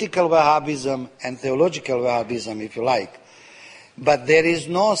political Wahhabism and theological Wahhabism, if you like. But there is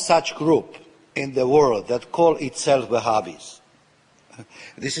no such group in the world that call itself Wahhabis.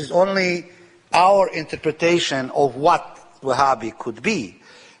 This is only our interpretation of what Wahhabi could be.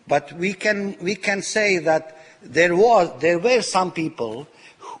 But we can say that there were some people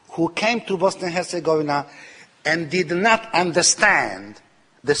who came to Bosnia and Herzegovina and did not understand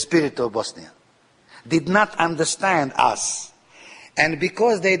the spirit of Bosnia, did not understand us. And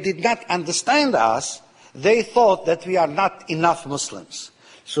because they did not understand us, they thought that we are not enough Muslims.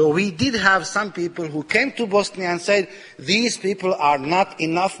 So we did have some people who came to Bosnia and said, these people are not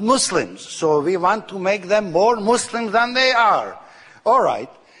enough Muslims, so we want to make them more Muslims than they are. All right.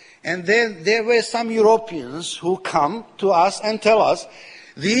 And then there were some Europeans who come to us and tell us,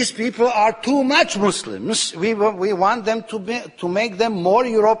 these people are too much Muslims. We want them to make them more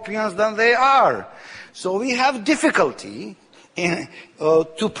Europeans than they are. So we have difficulty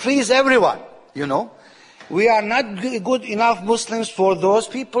to please everyone, We are not good enough Muslims for those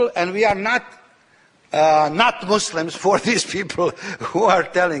people, and we are not Muslims for these people who are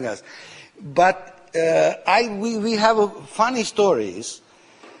telling us. But we have funny stories.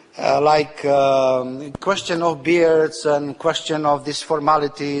 Like question of beards and question of these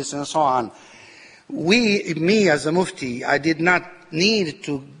formalities and so on. Me as a Mufti, I did not need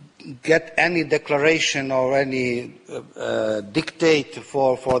to get any declaration or any dictate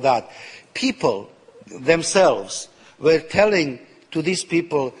for that. People themselves were telling to these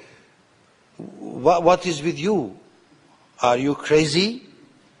people, what is with you? Are you crazy?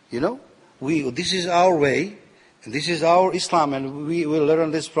 This is our way. This is our Islam, and we will learn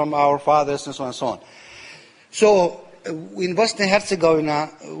this from our fathers and so on and so on. So, in Bosnia and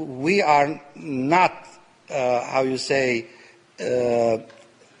Herzegovina, we are not,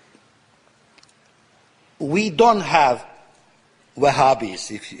 we don't have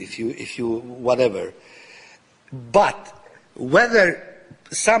Wahhabis, if you whatever. But whether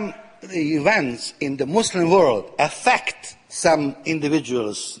some events in the Muslim world affect some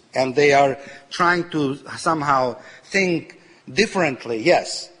individuals and they are trying to somehow think differently,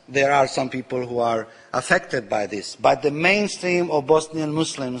 yes, there are some people who are affected by this. But the mainstream of Bosnian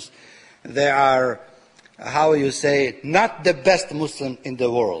Muslims, they are, not the best Muslim in the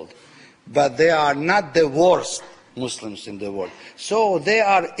world, but they are not the worst Muslims in the world. So they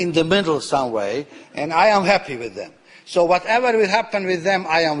are in the middle some way, and I am happy with them. So whatever will happen with them,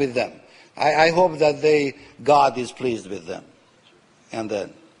 I am with them. I hope that God is pleased with them. And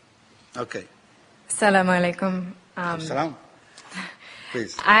then, okay. Assalamu alaikum. Salam.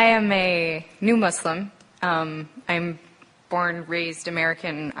 Please. I am a new Muslim. I'm born, raised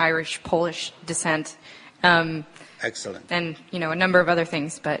American, Irish, Polish descent. Excellent. And, a number of other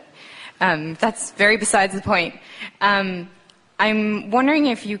things, but that's very besides the point. I'm wondering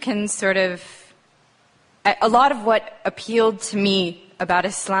if you can a lot of what appealed to me about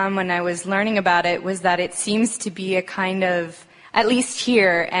Islam when I was learning about it was that it seems to be a kind of, at least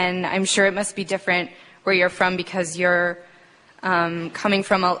here, and I'm sure it must be different where you're from because you're coming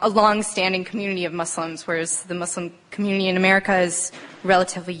from a long-standing community of Muslims, whereas the Muslim community in America is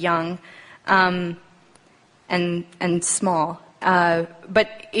relatively young and small.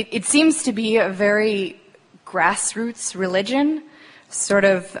 But it seems to be a very grassroots religion,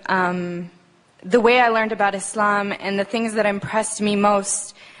 the way I learned about Islam and the things that impressed me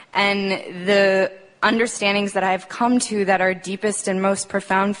most and the understandings that I've come to that are deepest and most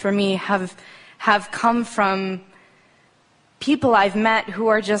profound for me have come from people I've met who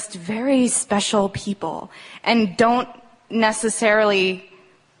are just very special people and don't necessarily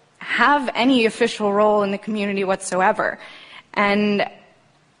have any official role in the community whatsoever. And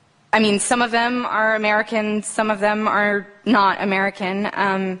some of them are American, some of them are not American,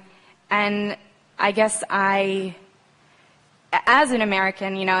 and I guess as an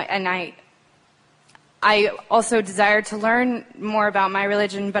American, and I also desire to learn more about my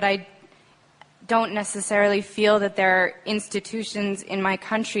religion, but I don't necessarily feel that there are institutions in my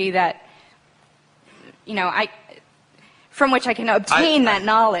country that, from which I can obtain that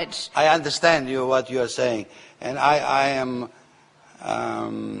knowledge. I understand what you are saying, and I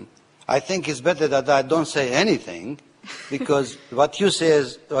think it's better that I don't say anything, because what you say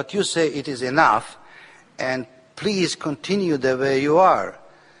it is enough, and please continue the way you are.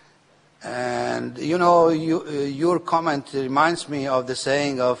 And, you know, your comment reminds me of the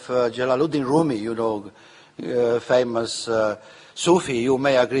saying of Jalaluddin Rumi, you know, famous Sufi. You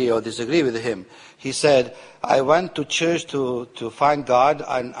may agree or disagree with him. He said, I went to church to find God,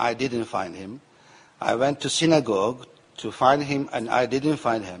 and I didn't find him. I went to synagogue to find him, and I didn't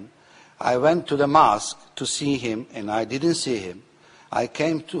find him. I went to the mosque to see him, and I didn't see him. I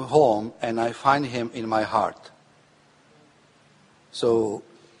came to home, and I find him in my heart. So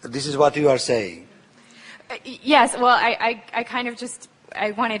this is what you are saying. Yes, well, I kind of just,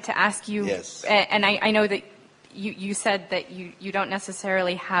 I wanted to ask you, yes. And I know that you said that you don't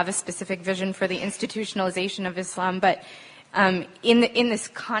necessarily have a specific vision for the institutionalization of Islam, but in this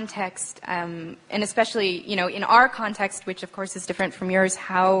context, and especially, you know, in our context, which of course is different from yours,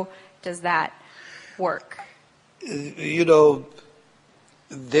 how does that work? You know,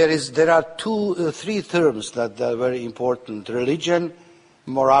 there are three terms that are very important: religion,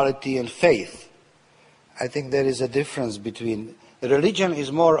 morality, and faith. I think there is a difference between religion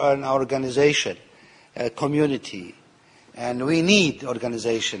is more an organization, a community, and we need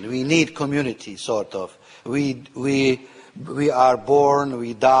organization, we need community, sort of. We are born,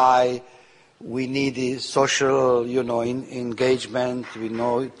 we die, we need social, you know, engagement, we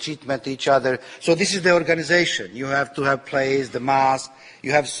know treatment each other. So this is the organization. You have to have place, the mosque,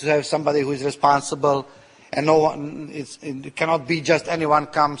 you have to have somebody who is responsible, and no one, it cannot be just anyone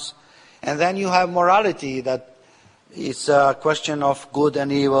comes. And then you have morality, that it's a question of good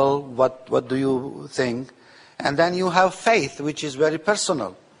and evil, what do you think? And then you have faith, which is very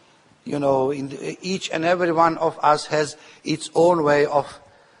personal. You know, each and every one of us has its own way of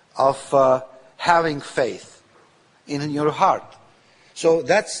having faith in your heart. So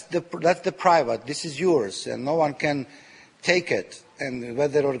that's the private. This is yours, and no one can take it, and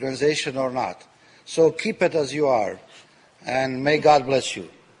whether organization or not. So keep it as you are, and may God bless you.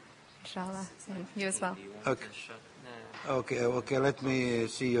 Inshallah, you as well. Okay. Let me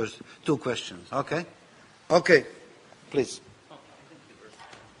see your two questions. Okay, please.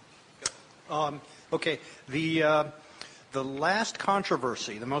 Okay, the last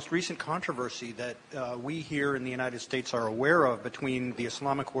controversy, the most recent controversy that we here in the United States are aware of between the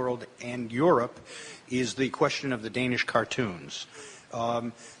Islamic world and Europe is the question of the Danish cartoons.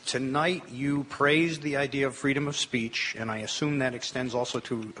 Tonight you praised the idea of freedom of speech, and I assume that extends also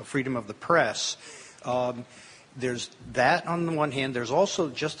to freedom of the press. There's that on the one hand. There's also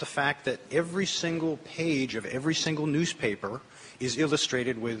just the fact that every single page of every single newspaper is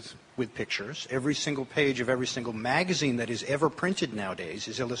illustrated with pictures. Every single page of every single magazine that is ever printed nowadays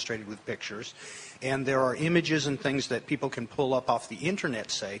is illustrated with pictures. And there are images and things that people can pull up off the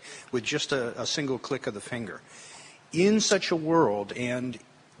internet, say, with just a single click of the finger. In such a world, and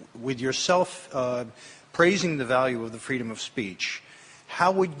with yourself praising the value of the freedom of speech,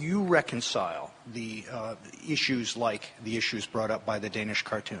 how would you reconcile the issues like the issues brought up by the Danish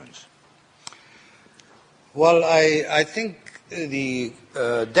cartoons? Well, I think the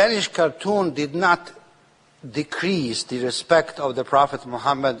Danish cartoon did not decrease the respect of the Prophet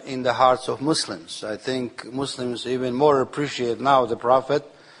Muhammad in the hearts of Muslims. I think Muslims even more appreciate now the Prophet,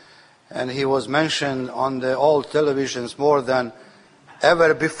 and he was mentioned on the old televisions more than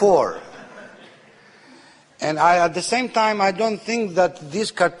ever before. And at the same time, I don't think that this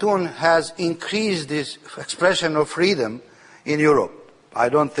cartoon has increased this expression of freedom in Europe. I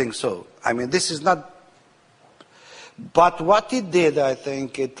don't think so. I mean, this is not. But what it did, I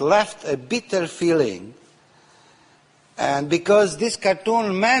think, it left a bitter feeling. And because this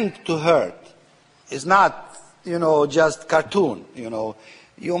cartoon meant to hurt, it's not, you know, just cartoon, you know.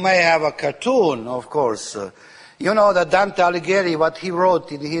 You may have a cartoon, of course. You know that Dante Alighieri, what he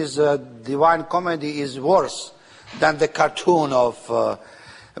wrote in his Divine Comedy is worse than the cartoon of...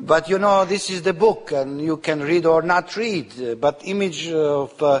 but you know, this is the book, and you can read or not read, but image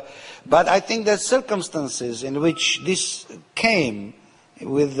of... but I think the circumstances in which this came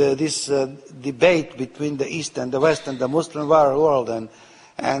with this debate between the East and the West and the Muslim world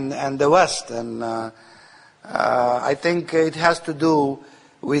and the West, and I think it has to do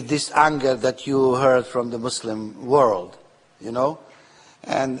with this anger that you heard from the Muslim world, you know,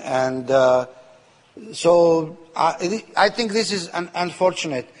 and so I think this is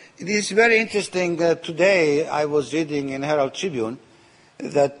unfortunate. It is very interesting. Today I was reading in Herald Tribune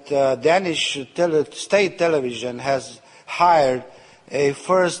that Danish state television has hired a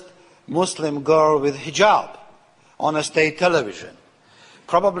first Muslim girl with hijab on a state television.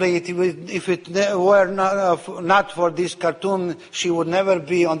 Probably if it were not for this cartoon, she would never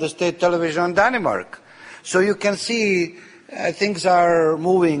be on the state television in Denmark. So you can see things are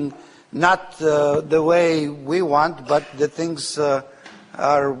moving not the way we want, but the things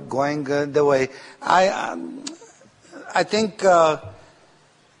are going the way. I think there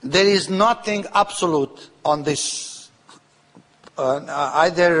is nothing absolute on this.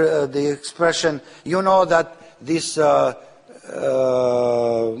 Either the expression, you know that this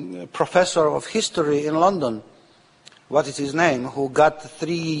professor of history in London, what is his name, who got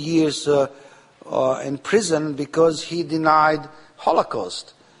 3 years in prison because he denied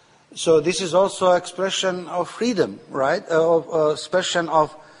Holocaust. So this is also expression of freedom, right? Expression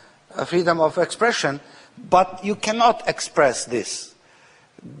of freedom of expression, but you cannot express this,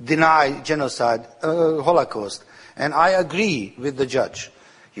 deny genocide, Holocaust. And I agree with the judge.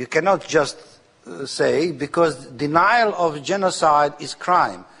 You cannot just say, because denial of genocide is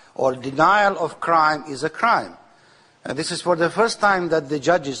crime, or denial of crime is a crime. And this is for the first time that the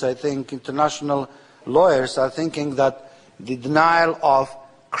judges, I think, international lawyers are thinking that the denial of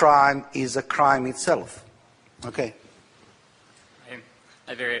crime is a crime itself. Okay.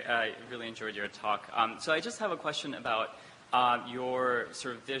 I really enjoyed your talk. So I just have a question about your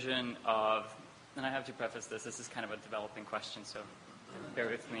sort of vision of, and I have to preface this is kind of a developing question, so bear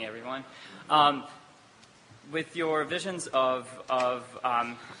with me, everyone. With your visions of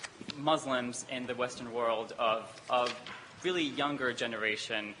Muslims in the Western world, of really younger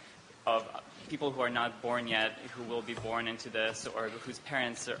generation, of people who are not born yet, who will be born into this, or whose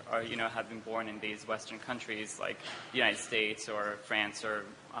parents are have been born in these Western countries like the United States or France or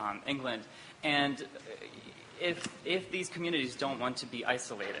England, and if these communities don't want to be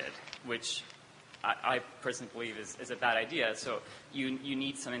isolated, which I personally believe is a bad idea, so you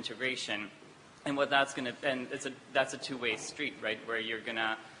need some integration, and what that's going to, and that's a two-way street, right, where you're going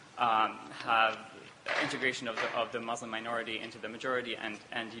to have integration of the Muslim minority into the majority, and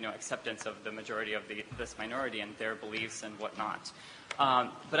acceptance of the majority of this minority and their beliefs and whatnot.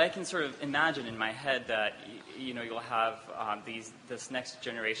 But I can sort of imagine in my head that you'll have this next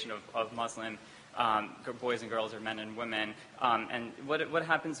generation of Muslim boys and girls, or men and women, and what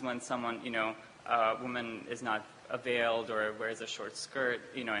happens when someone a woman is not veiled or wears a short skirt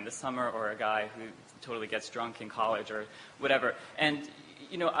in the summer, or a guy who totally gets drunk in college or whatever. And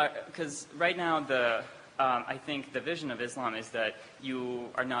because right now I think the vision of Islam is that you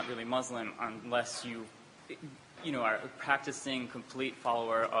are not really Muslim unless you are a practicing complete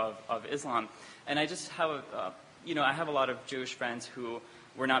follower of Islam. And I just have I have a lot of Jewish friends who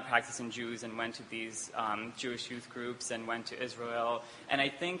were not practicing Jews and went to these Jewish youth groups and went to Israel, and I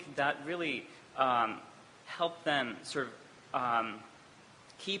think that really helped them sort of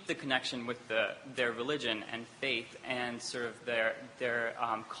keep the connection with their religion and faith and sort of their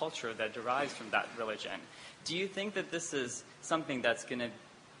culture that derives from that religion. Do you think that this is something that's going to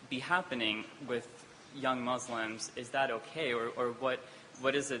be happening with young Muslims? Is that okay, or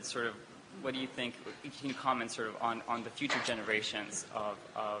what is it sort of? What do you think? Can you comment sort of on the future generations of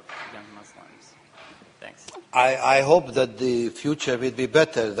young Muslims? Thanks. I hope that the future will be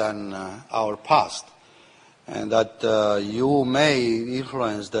better than our past, and that you may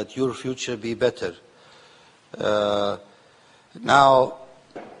influence that your future be better. Now,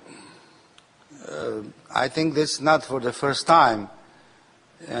 I think this is not for the first time,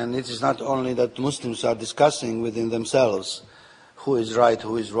 and it is not only that Muslims are discussing within themselves who is right,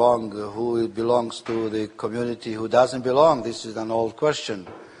 who is wrong, who belongs to the community, who doesn't belong. This is an old question.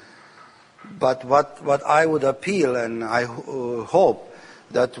 But what I would appeal, and I hope,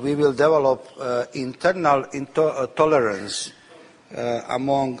 that we will develop internal tolerance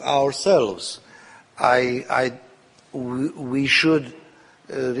among ourselves. We should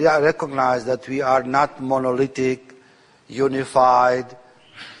recognize that we are not monolithic, unified,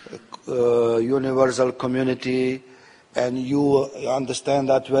 universal community, and you understand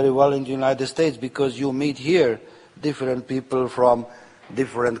that very well in the United States because you meet here different people from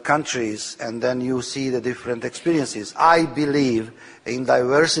different countries, and then you see the different experiences. I believe in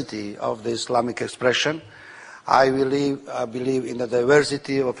diversity of the Islamic expression. I believe in the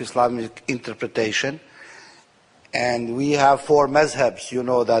diversity of Islamic interpretation. And we have 4 mazhabs,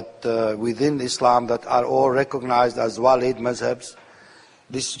 that within Islam that are all recognized as valid mazhabs.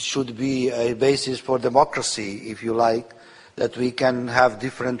 This should be a basis for democracy, if you like, that we can have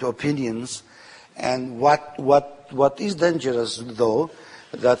different opinions. And what is dangerous, though,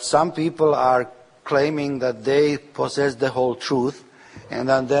 that some people are claiming that they possess the whole truth, and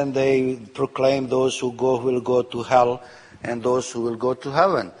then they proclaim those who will go to hell and those who will go to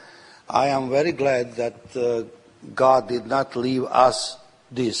heaven. I am very glad that God did not leave us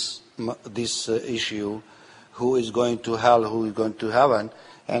this issue, who is going to hell, who is going to heaven.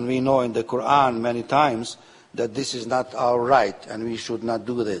 And we know in the Quran many times that this is not our right, and we should not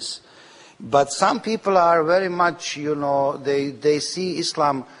do this. But some people are very much, they see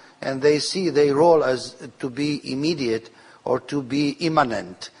Islam and they see their role as to be immediate or to be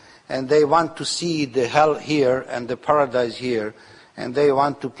immanent. And they want to see the hell here and the paradise here, and they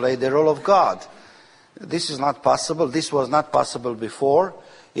want to play the role of God. This is not possible. This was not possible before.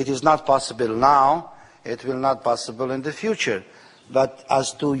 It is not possible now. It will not possible in the future. But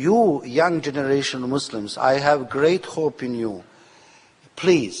as to you, young generation Muslims, I have great hope in you.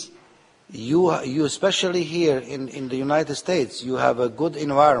 Please, you especially here in the United States, you have a good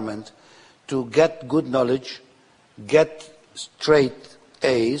environment to get good knowledge, get straight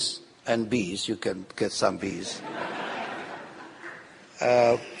A's and B's. You can get some B's.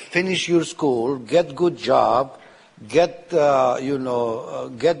 Finish your school, get good job, get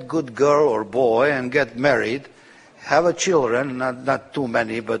get good girl or boy and get married, have a children, not too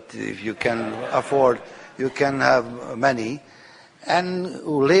many, but if you can afford, you can have many, and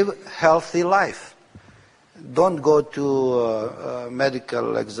live healthy life. Don't go to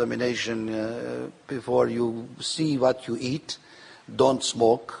medical examination before you see what you eat. Don't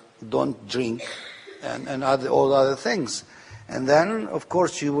smoke, don't drink, and all other things. And then, of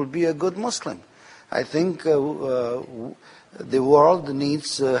course, you will be a good Muslim. I think the world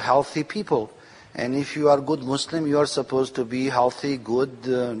needs healthy people. And if you are a good Muslim, you are supposed to be healthy,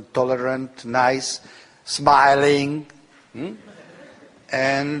 good, tolerant, nice, smiling,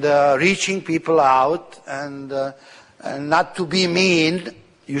 and reaching people out, and not to be mean.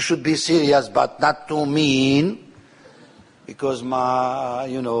 You should be serious, but not too mean, because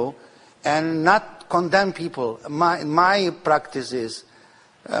and not condemn people. My practice is,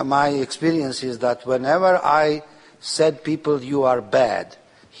 my experience is that whenever I said people, you are bad,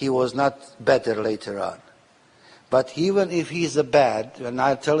 he was not better later on. But even if he is a bad, and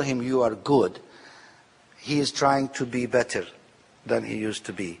I tell him you are good, he is trying to be better than he used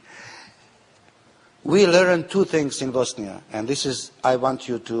to be. We learned two things in Bosnia, and this is, I want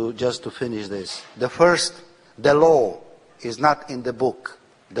you to just to finish this. The first, the law is not in the book.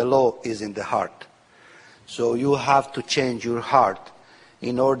 The law is in the heart. So you have to change your heart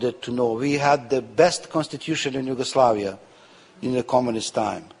in order to know. We had the best constitution in Yugoslavia in the communist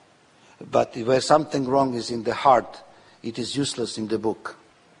time. But where something wrong is in the heart, it is useless in the book.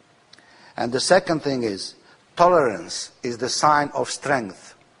 And the second thing is, tolerance is the sign of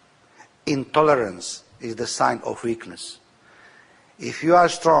strength. Intolerance is the sign of weakness. If you are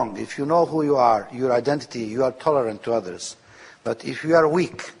strong, if you know who you are, your identity, you are tolerant to others. But if you are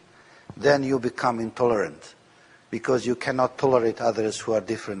weak, then you become intolerant, because you cannot tolerate others who are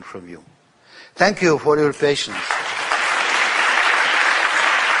different from you. Thank you for your patience.